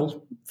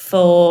colonial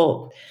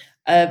for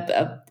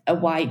a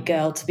white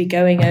girl to be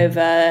going over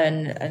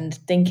and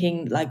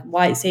thinking like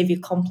white savior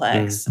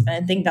complex. And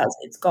I think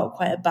it's got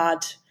quite a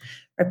bad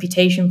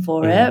reputation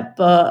for it,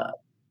 but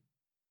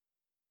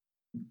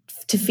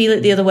to feel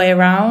it the other way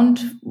around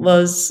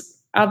was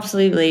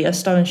absolutely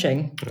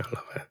astonishing. I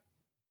love it.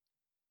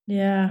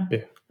 Yeah.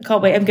 I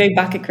can't wait. I'm going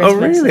back at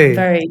Christmas. Oh, really?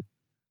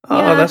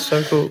 That's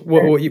so cool.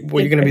 What are you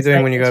going to be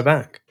doing when you go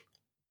back?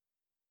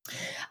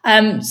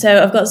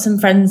 So I've got some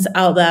friends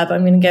out there, but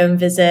I'm going to go and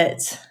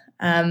visit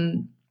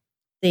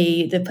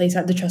the place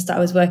at the trust that I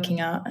was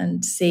working at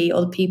and see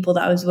all the people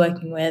that I was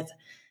working with,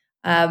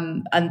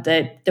 and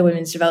the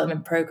women's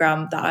development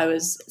program that I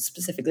was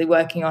specifically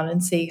working on,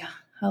 and see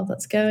how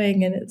that's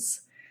going. And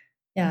it's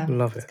yeah,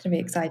 Love it's it. going to be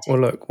exciting. Well,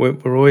 look,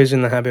 we're always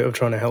in the habit of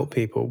trying to help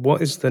people.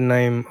 What is the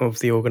name of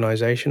the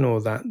organization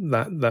or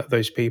that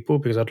those people?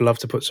 Because I'd love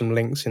to put some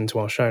links into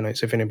our show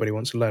notes if anybody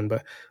wants to learn.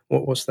 But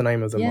what's the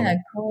name of them? Yeah, of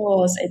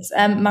course. It's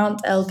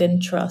Mount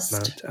Elgin Trust.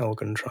 Mount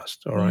Elgin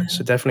Trust. All right.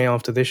 So definitely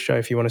after this show,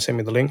 if you want to send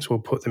me the links, we'll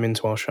put them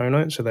into our show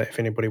notes so that if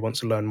anybody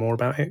wants to learn more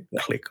about it,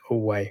 click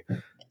away.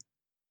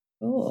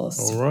 Of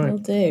course. All right. Will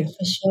do,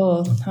 for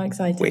sure. How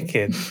exciting.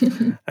 Wicked.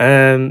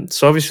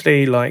 So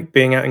obviously, like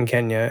being out in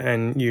Kenya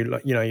and you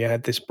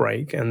had this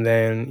break and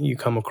then you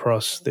come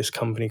across this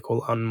company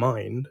called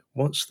Unmind.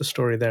 What's the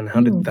story then? How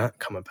did that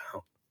come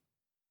about?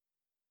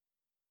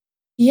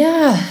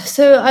 Yeah.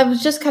 So I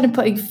was just kind of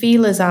putting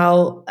feelers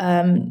out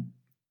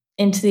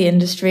into the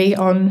industry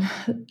on,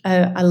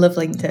 I love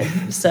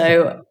LinkedIn.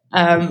 So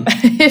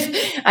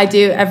if I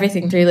do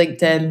everything through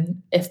LinkedIn,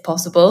 if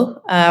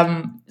possible.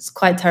 It's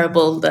quite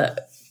terrible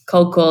that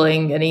cold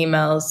calling and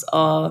emails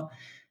are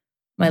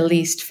my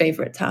least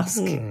favorite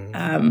task.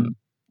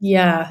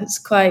 Yeah, it's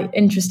quite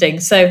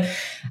interesting. So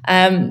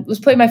was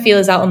putting my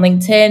feelers out on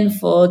LinkedIn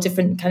for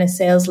different kind of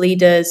sales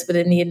leaders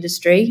within the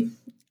industry.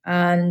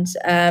 And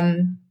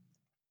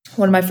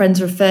one of my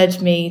friends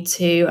referred me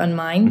to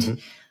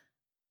Unmind.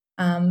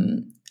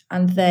 And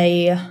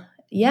they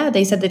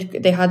said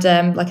that they had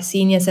like a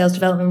senior sales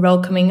development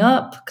role coming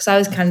up, because I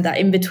was kind of that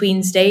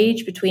in-between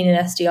stage between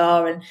an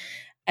SDR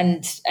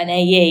and an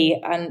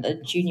AE and a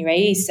junior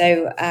AE.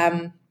 So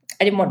I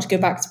didn't want to go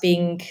back to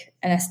being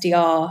an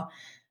SDR,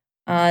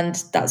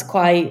 and that's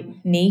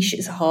quite niche.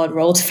 It's a hard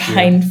role to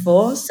find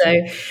for. So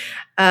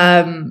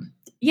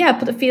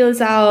put the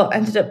feelers out,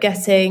 ended up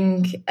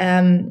getting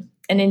an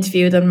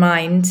interview with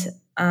Unmind,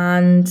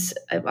 and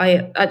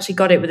I actually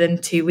got it within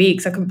 2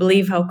 weeks. I couldn't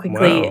believe how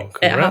quickly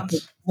it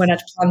happened when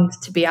I'd planned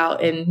to be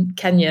out in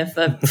Kenya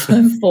for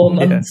 4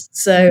 months.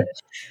 So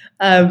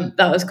that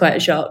was quite a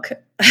shock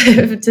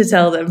to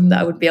tell them that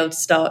I would be able to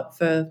start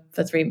for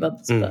 3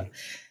 months, but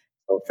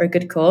for a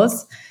good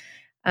cause.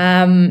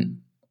 But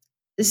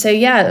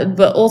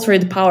all through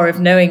the power of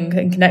knowing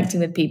and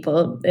connecting with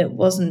people. It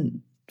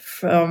wasn't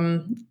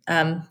from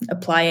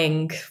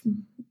applying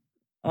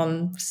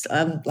on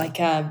like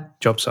a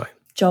job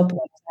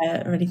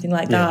website or anything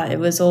like that. It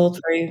was all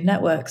through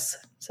networks.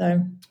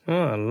 So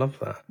I love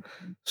that.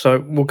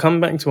 So we'll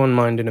come back to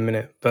Unmind in a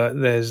minute, but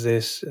there's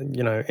this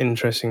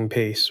interesting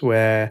piece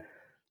where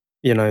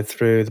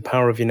through the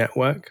power of your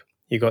network,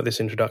 you got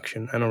this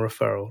introduction and a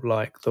referral.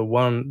 Like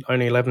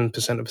only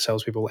 11% of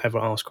salespeople ever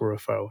ask for a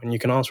referral, and you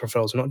can ask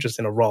referrals not just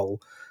in a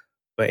role,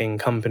 but in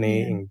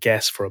company, in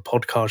guests, for a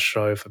podcast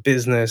show, for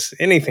business,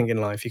 anything in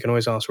life. You can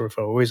always ask for a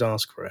referral, always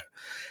ask for it.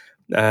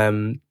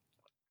 And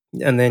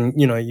then,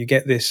 you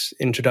get this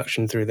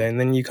introduction through there. And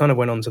then you kind of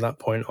went on to that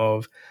point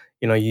of,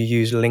 you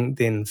use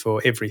LinkedIn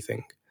for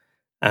everything.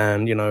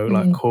 And,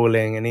 like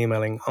calling and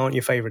emailing aren't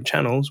your favorite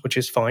channels, which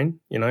is fine.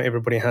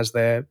 Everybody has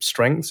their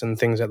strengths and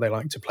things that they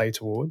like to play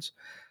towards.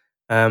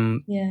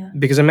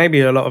 Because there may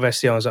be a lot of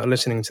SDRs that are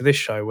listening to this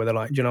show where they're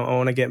like, I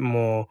want to get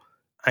more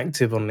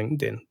active on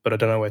LinkedIn, but I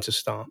don't know where to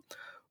start.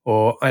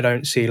 Or I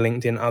don't see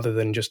LinkedIn other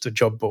than just a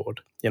job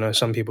board.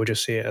 Some people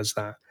just see it as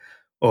that.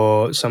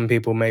 Or some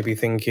people may be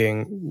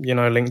thinking,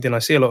 LinkedIn, I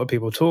see a lot of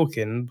people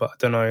talking, but I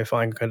don't know if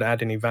I could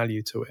add any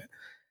value to it.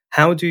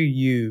 How do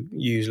you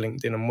use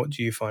LinkedIn, and what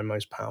do you find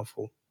most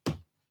powerful?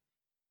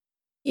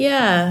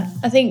 Yeah,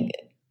 I think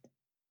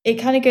it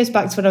kind of goes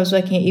back to when I was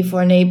working at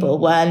E4Enable,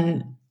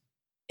 when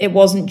it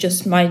wasn't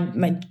just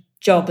my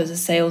job as a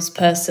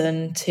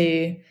salesperson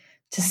to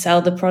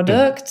sell the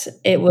product.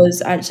 It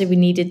was actually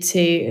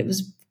it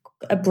was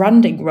a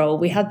branding role.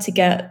 We had to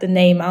get the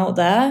name out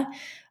there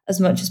as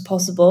much as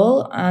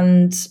possible.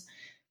 And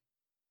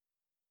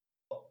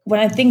when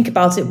I think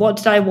about it, what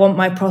did I want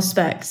my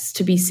prospects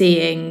to be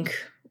seeing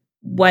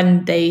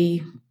when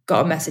they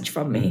got a message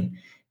from me?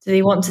 Do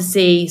they want to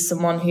see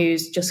someone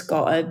who's just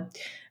got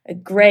a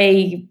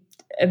grey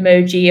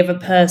emoji of a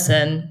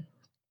person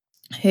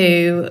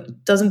who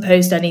doesn't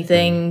post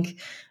anything?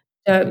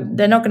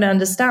 They're not going to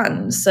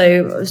understand.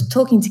 So I was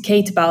talking to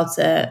Kate about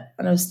it,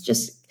 and I was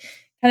just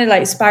kind of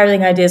like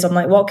spiraling ideas on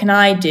like, what can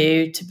I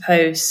do to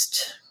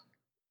post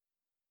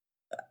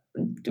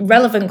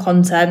relevant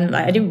content?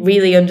 Like, I didn't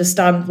really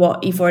understand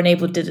what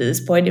E4Enable did at this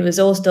point. It was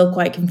all still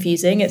quite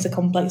confusing. It's a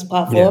complex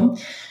platform.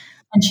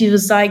 And she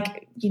was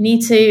like, you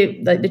need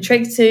to, like, the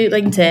trick to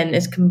LinkedIn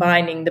is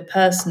combining the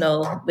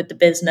personal with the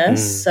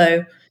business.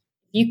 So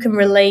you can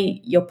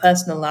relate your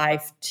personal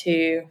life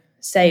to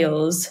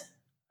sales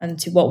and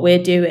to what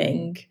we're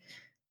doing,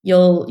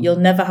 you'll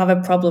never have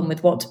a problem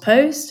with what to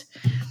post.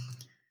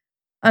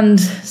 And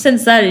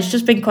since then, it's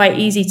just been quite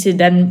easy to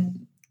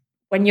then,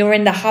 when you're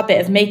in the habit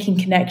of making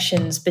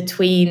connections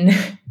between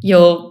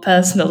your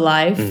personal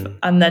life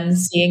and then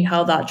seeing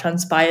how that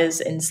transpires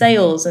in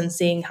sales and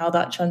seeing how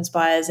that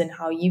transpires in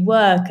how you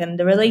work and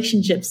the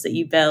relationships that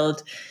you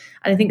build.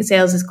 And I think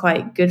sales is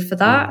quite good for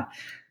that.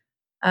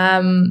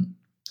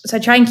 So I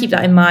try and keep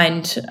that in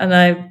mind. And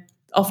I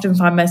often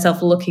find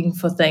myself looking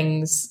for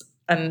things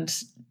and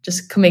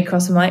just coming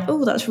across and like,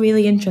 oh, that's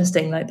really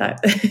interesting. Like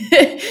that,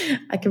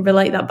 I can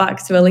relate that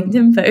back to a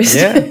LinkedIn post.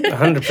 Yeah,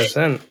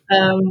 100%.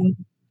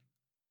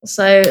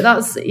 So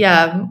that's,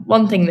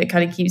 one thing that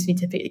kind of keeps me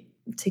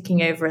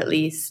ticking over, at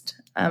least,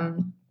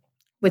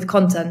 with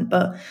content,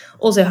 but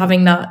also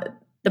having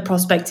the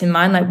prospect in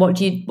mind. Like, what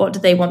do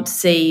they want to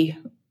see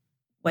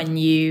when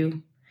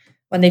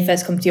they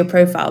first come to your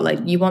profile? Like,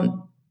 you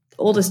want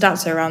all the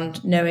stats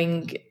around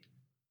knowing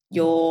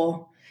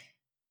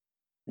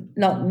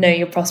not knowing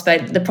your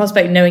prospect, the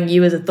prospect knowing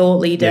you as a thought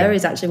leader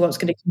is actually what's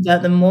going to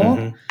convert them more.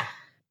 Mm-hmm.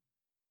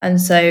 And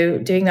so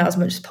doing that as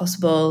much as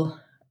possible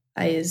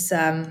is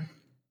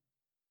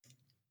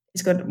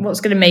good. What's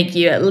going to make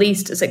you at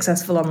least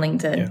successful on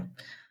LinkedIn.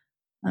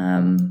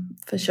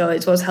 For sure.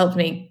 It's what's helped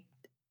me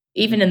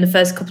even in the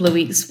first couple of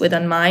weeks with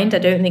Unmind. I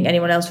don't think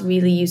anyone else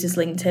really uses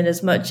LinkedIn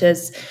as much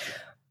as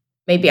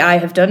maybe I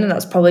have done. And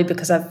that's probably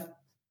because I've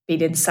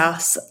been in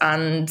SaaS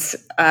and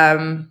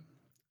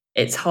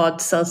it's hard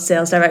to sell to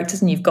sales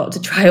directors and you've got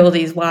to try all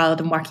these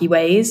wild and wacky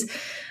ways.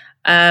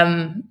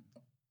 But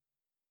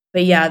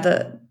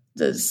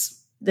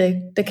there's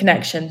the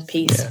connection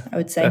piece, I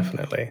would say.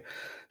 Definitely.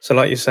 So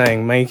like you're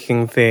saying,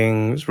 making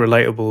things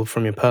relatable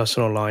from your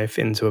personal life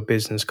into a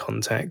business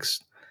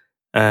context.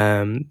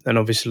 And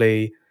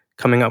obviously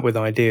coming up with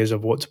ideas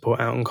of what to put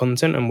out in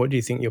content and what do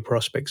you think your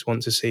prospects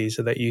want to see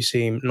so that you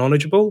seem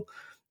knowledgeable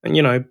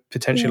and,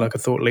 potentially like a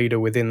thought leader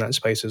within that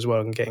space as well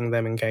and getting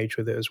them engaged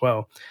with it as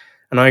well.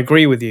 And I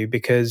agree with you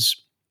because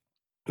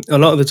a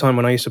lot of the time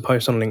when I used to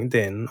post on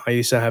LinkedIn, I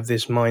used to have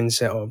this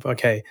mindset of,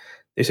 okay,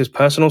 this is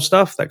personal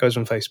stuff that goes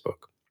on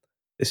Facebook.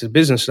 This is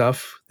business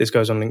stuff, this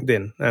goes on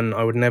LinkedIn. And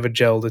I would never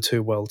gel the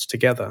two worlds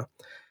together.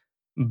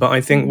 But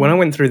I think when I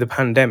went through the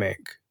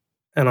pandemic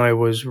and I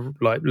was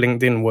like,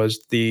 LinkedIn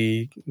was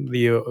the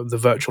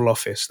virtual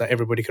office that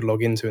everybody could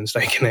log into and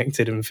stay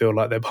connected and feel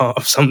like they're part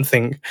of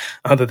something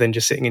other than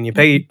just sitting in your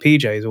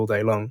PJs all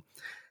day long.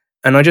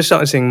 And I just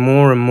started seeing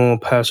more and more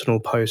personal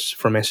posts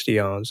from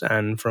SDRs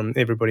and from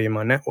everybody in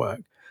my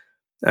network.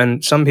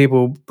 And some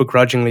people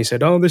begrudgingly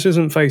said, oh, this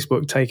isn't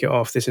Facebook, take it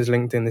off. This is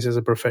LinkedIn. This is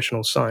a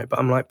professional site. But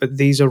I'm like, but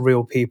these are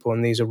real people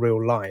and these are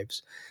real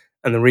lives.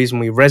 And the reason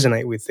we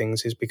resonate with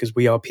things is because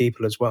we are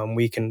people as well. And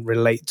we can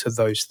relate to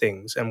those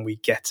things and we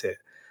get it.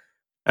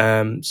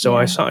 So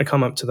I started to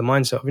come up to the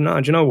mindset of,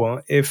 do you know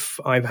what?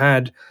 If I've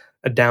had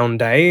a down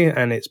day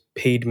and it's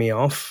peed me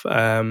off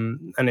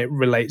and it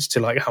relates to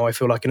like how I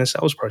feel like in a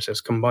sales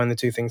process, combine the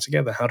two things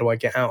together. How do I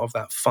get out of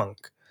that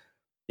funk?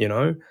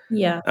 And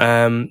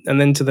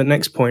then to the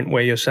next point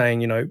where you're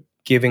saying,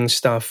 giving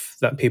stuff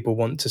that people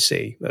want to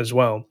see as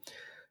well.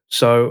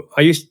 So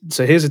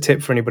here's a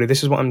tip for anybody.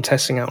 This is what I'm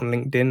testing out on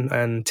LinkedIn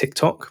and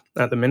TikTok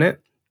at the minute.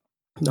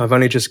 I've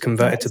only just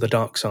converted to the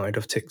dark side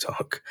of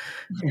TikTok.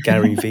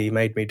 Gary V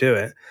made me do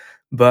it.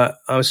 But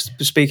I was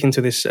speaking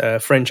to this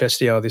French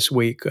SDR this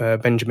week,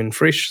 Benjamin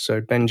Frisch.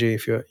 So Benji,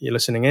 if you're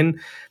listening in,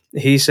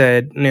 he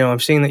said, Neil,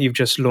 I've seen that you've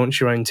just launched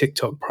your own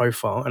TikTok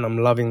profile and I'm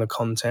loving the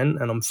content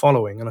and I'm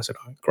following. And I said,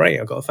 oh, great,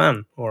 I got a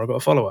fan or I got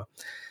a follower.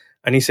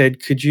 And he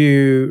said, could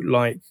you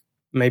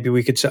maybe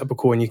we could set up a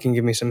call and you can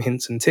give me some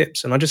hints and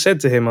tips. And I just said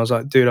to him, I was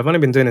like, dude, I've only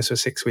been doing this for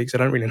 6 weeks. I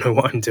don't really know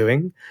what I'm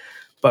doing,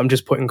 but I'm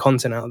just putting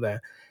content out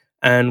there.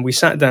 And we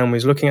sat down, we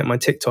was looking at my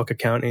TikTok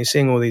account and he's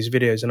seeing all these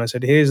videos. And I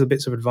said, here's the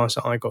bits of advice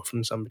that I got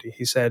from somebody.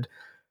 He said,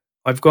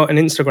 I've got an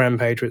Instagram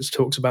page which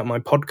talks about my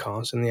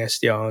podcast and the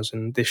SDRs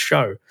and this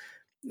show.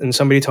 And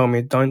somebody told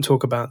me, don't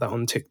talk about that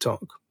on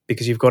TikTok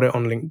because you've got it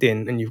on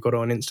LinkedIn and you've got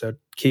it on Insta.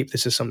 Keep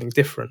this as something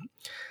different.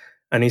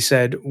 And he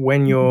said,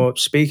 when you're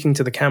speaking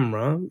to the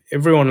camera,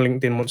 everyone on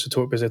LinkedIn wants to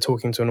talk because they're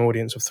talking to an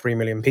audience of 3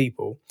 million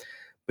people.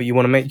 But you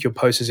want to make your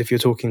posts as if you're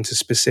talking to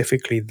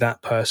specifically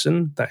that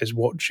person that is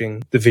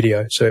watching the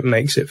video. So it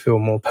makes it feel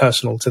more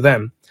personal to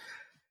them.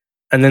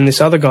 And then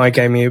this other guy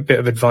gave me a bit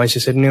of advice.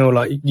 He said, Neil,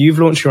 you've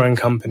launched your own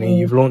company.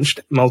 You've launched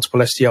multiple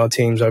SDR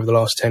teams over the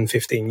last 10,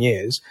 15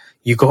 years.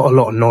 You've got a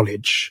lot of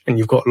knowledge and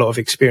you've got a lot of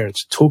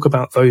experience. Talk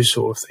about those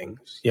sort of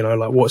things.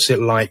 What's it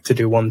like to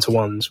do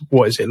one-to-ones?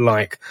 What is it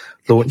like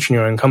launching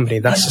your own company?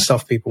 That's the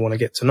stuff people want to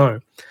get to know.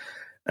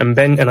 And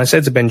I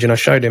said to Benji, and I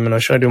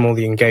showed him all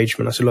the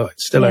engagement. I said, look,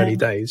 it's still early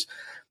days.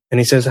 And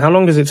he says, how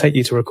long does it take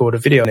you to record a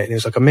video on it? And he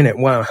was like, a minute.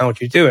 Wow, how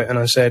do you do it? And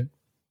I said,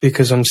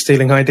 because I'm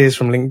stealing ideas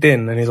from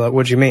LinkedIn. And he's like,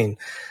 what do you mean?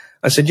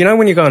 I said,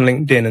 when you go on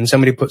LinkedIn and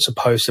somebody puts a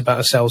post about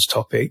a sales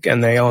topic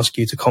and they ask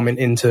you to comment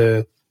in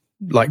the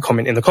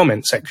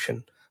comment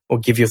section or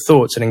give your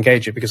thoughts and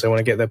engage it because they want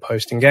to get their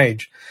post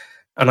engaged.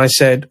 And I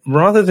said,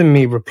 rather than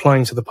me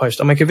replying to the post,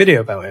 I'll make a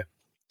video about it.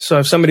 So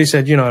if somebody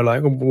said,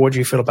 what do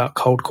you feel about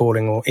cold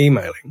calling or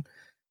emailing?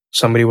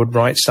 Somebody would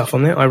write stuff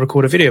on there. I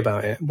record a video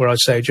about it where I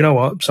say, do you know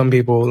what? Some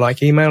people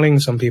like emailing,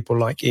 some people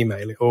like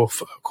emailing or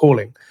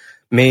calling.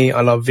 Me, I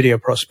love video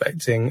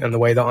prospecting. And the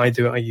way that I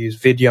do it, I use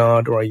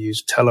Vidyard or I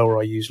use Teller or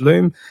I use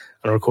Loom.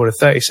 And I record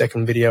a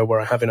 30-second video where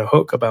I have in a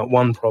hook about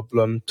one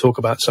problem, talk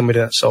about somebody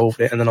that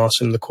solved it, and then ask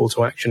them the call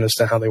to action as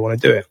to how they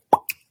want to do it.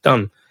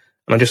 Done.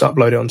 And I just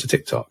upload it onto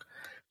TikTok.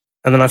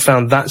 And then I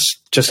found that's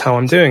just how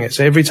I'm doing it.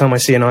 So every time I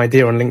see an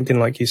idea on LinkedIn,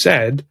 like you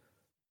said,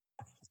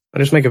 I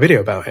just make a video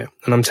about it,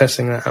 and I'm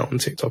testing that out on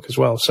TikTok as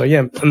well. So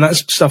yeah, and that's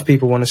stuff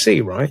people want to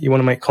see, right? You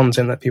want to make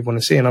content that people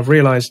want to see. And I've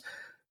realized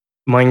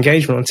my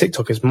engagement on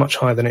TikTok is much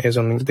higher than it is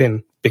on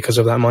LinkedIn because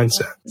of that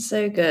mindset.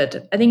 So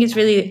good. I think it's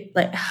really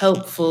like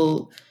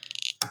helpful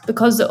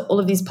because all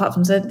of these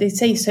platforms, they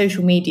say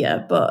social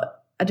media,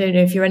 but I don't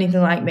know if you're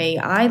anything like me.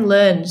 I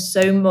learn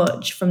so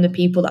much from the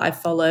people that I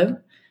follow,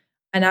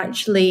 and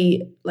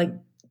actually like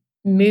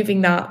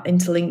moving that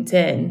into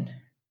LinkedIn,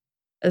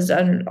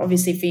 and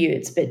obviously for you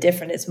it's a bit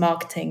different, it's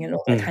marketing and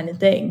all that kind of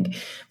thing,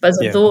 but as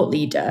a thought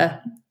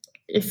leader,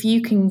 if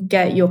you can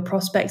get your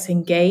prospects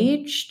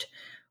engaged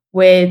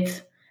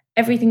with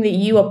everything that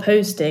you are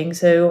posting,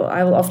 so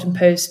I will often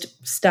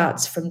post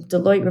stats from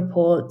Deloitte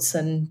reports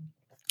and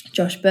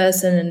Josh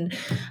Burson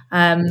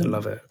and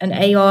love it. and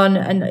Aon,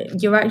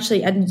 and you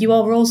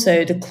are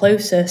also the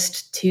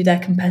closest to their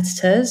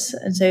competitors,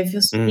 and so if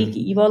you're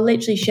speaking, you are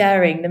literally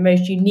sharing the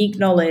most unique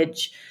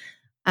knowledge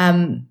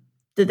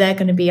that they're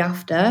going to be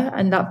after,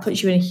 and that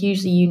puts you in a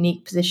hugely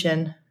unique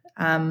position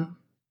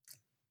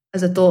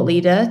as a thought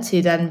leader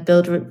to then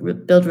build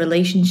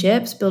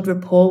relationships, build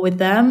rapport with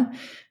them,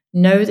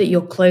 know that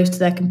you're close to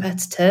their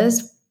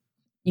competitors,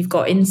 you've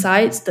got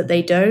insights that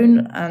they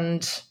don't,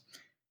 and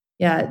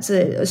yeah, it's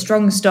a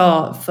strong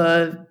start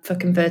for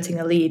converting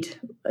a lead.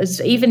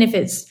 Even if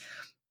it's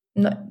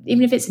in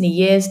a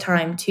year's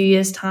time, 2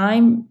 years'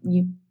 time,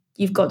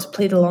 you've got to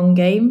play the long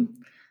game,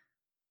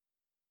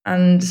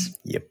 and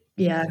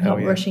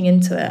not rushing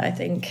into it, I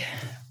think.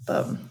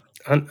 But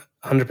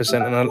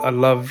 100%, and I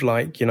love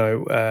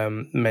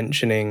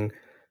mentioning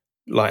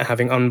like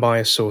having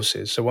unbiased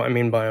sources. So what I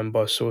mean by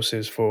unbiased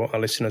sources for our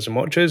listeners and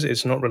watchers,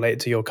 it's not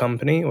related to your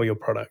company or your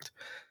product,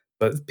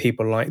 but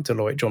people like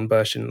Deloitte, John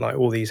Burson, like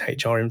all these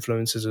HR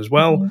influencers as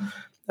well.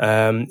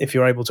 If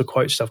you're able to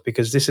quote stuff,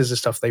 because this is the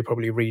stuff they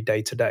probably read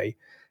day to day.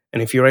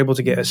 And if you're able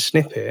to get a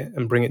snippet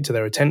and bring it to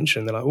their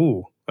attention, they're like,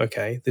 oh,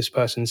 okay, this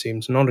person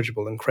seems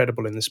knowledgeable and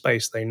credible in the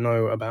space. They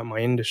know about my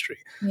industry.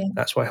 Yeah.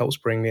 That's what helps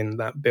bring in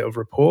that bit of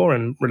rapport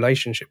and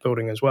relationship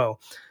building as well.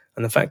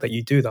 And the fact that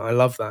you do that, I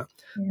love that.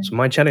 Yeah. So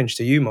my challenge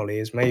to you, Molly,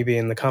 is maybe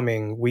in the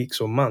coming weeks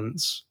or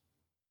months,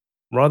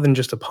 rather than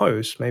just a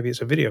post, maybe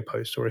it's a video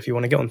post, or if you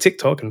want to get on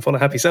TikTok and follow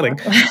Happy Selling,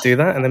 do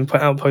that and then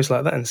put out posts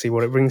like that and see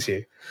what it brings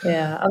you.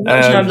 Yeah, I'm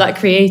not sure I'm that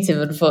creative,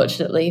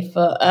 unfortunately,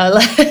 but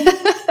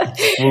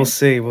we'll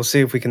see. We'll see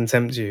if we can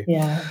tempt you.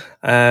 Yeah.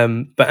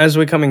 But as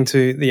we're coming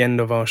to the end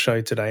of our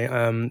show today,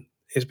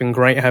 it's been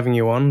great having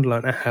you on,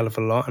 learned a hell of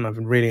a lot, and I've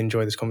really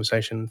enjoyed this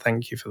conversation.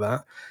 Thank you for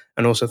that.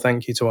 And also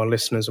thank you to our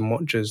listeners and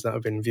watchers that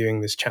have been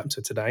viewing this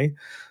chapter today.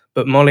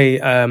 But Molly,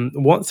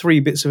 what 3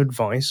 bits of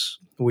advice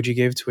would you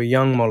give to a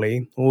young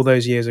Molly all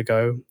those years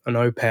ago, an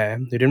au pair,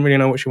 who didn't really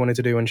know what she wanted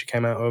to do when she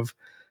came out of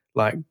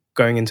like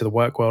going into the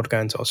work world,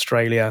 going to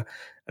Australia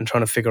and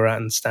trying to figure out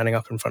and standing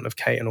up in front of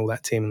Kate and all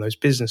that team in those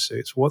business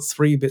suits? What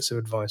 3 bits of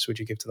advice would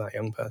you give to that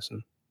young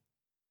person?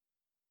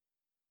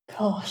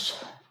 Gosh.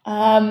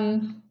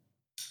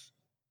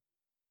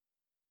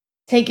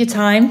 Take your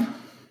time.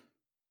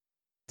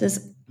 There's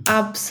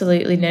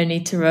absolutely no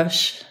need to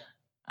rush,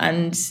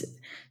 and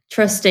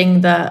trusting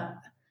that.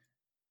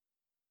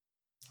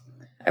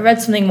 I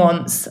read something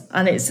once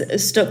and it's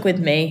stuck with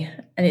me,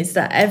 and it's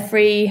that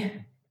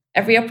every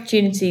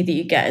opportunity that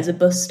you get is a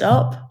bus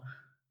stop.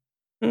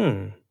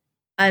 And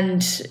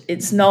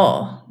it's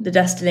not the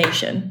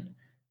destination.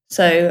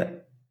 So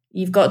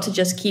you've got to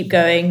just keep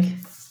going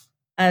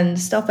and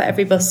stop at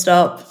every bus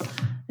stop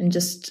and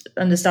just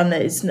understand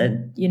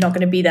that you're not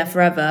going to be there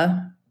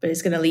forever, but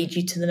it's going to lead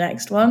you to the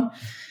next one.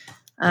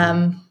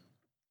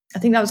 I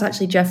think that was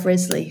actually Jeff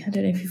Risley. I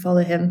don't know if you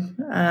follow him.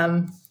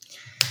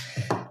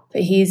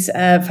 But he's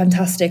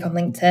fantastic on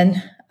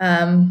LinkedIn.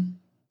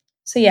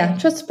 So yeah,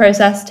 trust the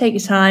process, take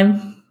your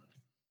time,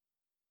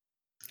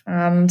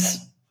 and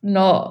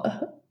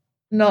not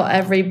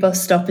every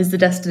bus stop is the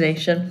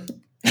destination.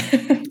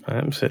 I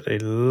absolutely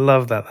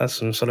love that. That's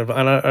some sort of,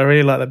 and I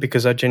really like that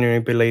because I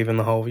genuinely believe in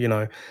the whole,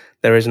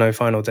 there is no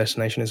final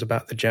destination. It's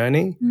about the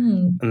journey.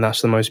 And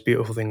that's the most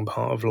beautiful thing,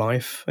 part of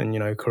life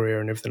and,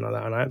 career and everything like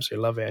that. And I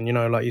absolutely love it.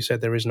 And, like you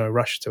said, there is no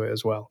rush to it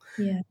as well.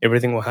 Yeah.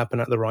 Everything will happen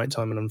at the right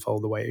time and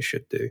unfold the way it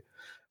should do.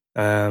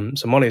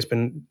 So Molly,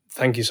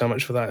 thank you so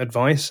much for that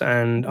advice.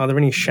 And are there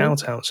any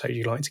shout outs that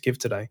you'd like to give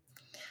today?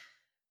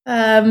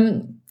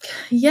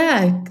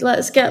 Yeah,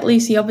 let's get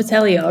Lucy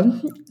Obertelli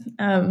on.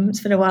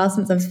 It's been a while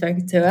since I've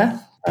spoken to her,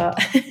 but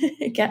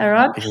get her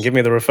on. You can give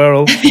me the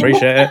referral.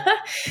 Appreciate it.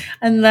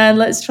 And then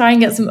let's try and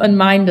get some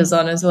unminders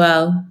on as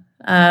well.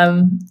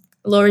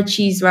 Laura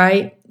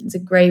Cheesewright is a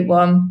great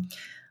one.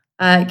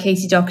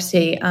 Katie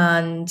Doherty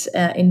and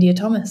India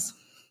Thomas.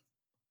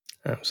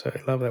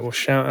 Absolutely love that. Well,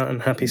 shout out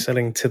and happy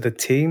selling to the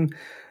team.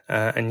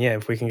 And yeah,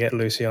 if we can get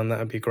Lucy on, that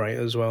would be great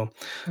as well.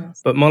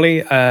 Yes. But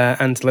Molly,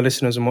 and to the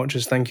listeners and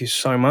watchers, thank you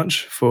so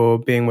much for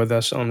being with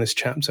us on this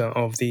chapter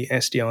of the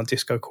SDR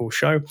DiscoCall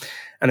show.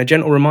 And a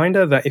gentle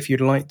reminder that if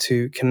you'd like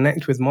to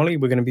connect with Molly,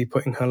 we're going to be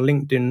putting her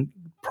LinkedIn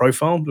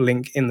profile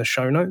link in the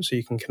show notes so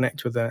you can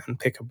connect with her and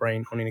pick her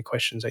brain on any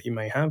questions that you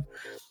may have.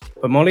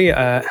 But Molly,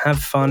 have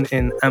fun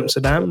in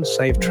Amsterdam,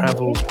 safe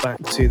travels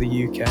back to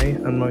the UK,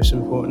 and most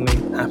importantly,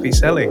 happy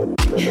selling.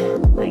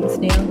 Thanks,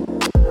 Neil.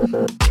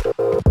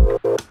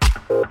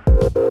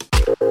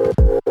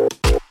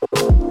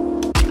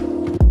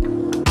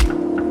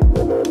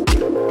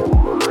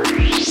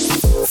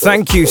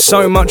 Thank you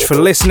so much for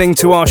listening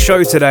to our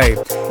show today.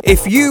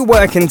 If you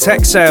work in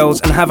tech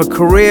sales and have a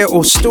career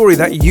or story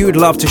that you'd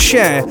love to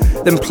share,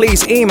 then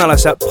please email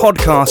us at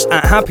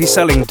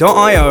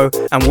podcast@happyselling.io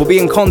and we'll be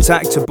in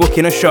contact to book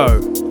in a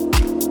show.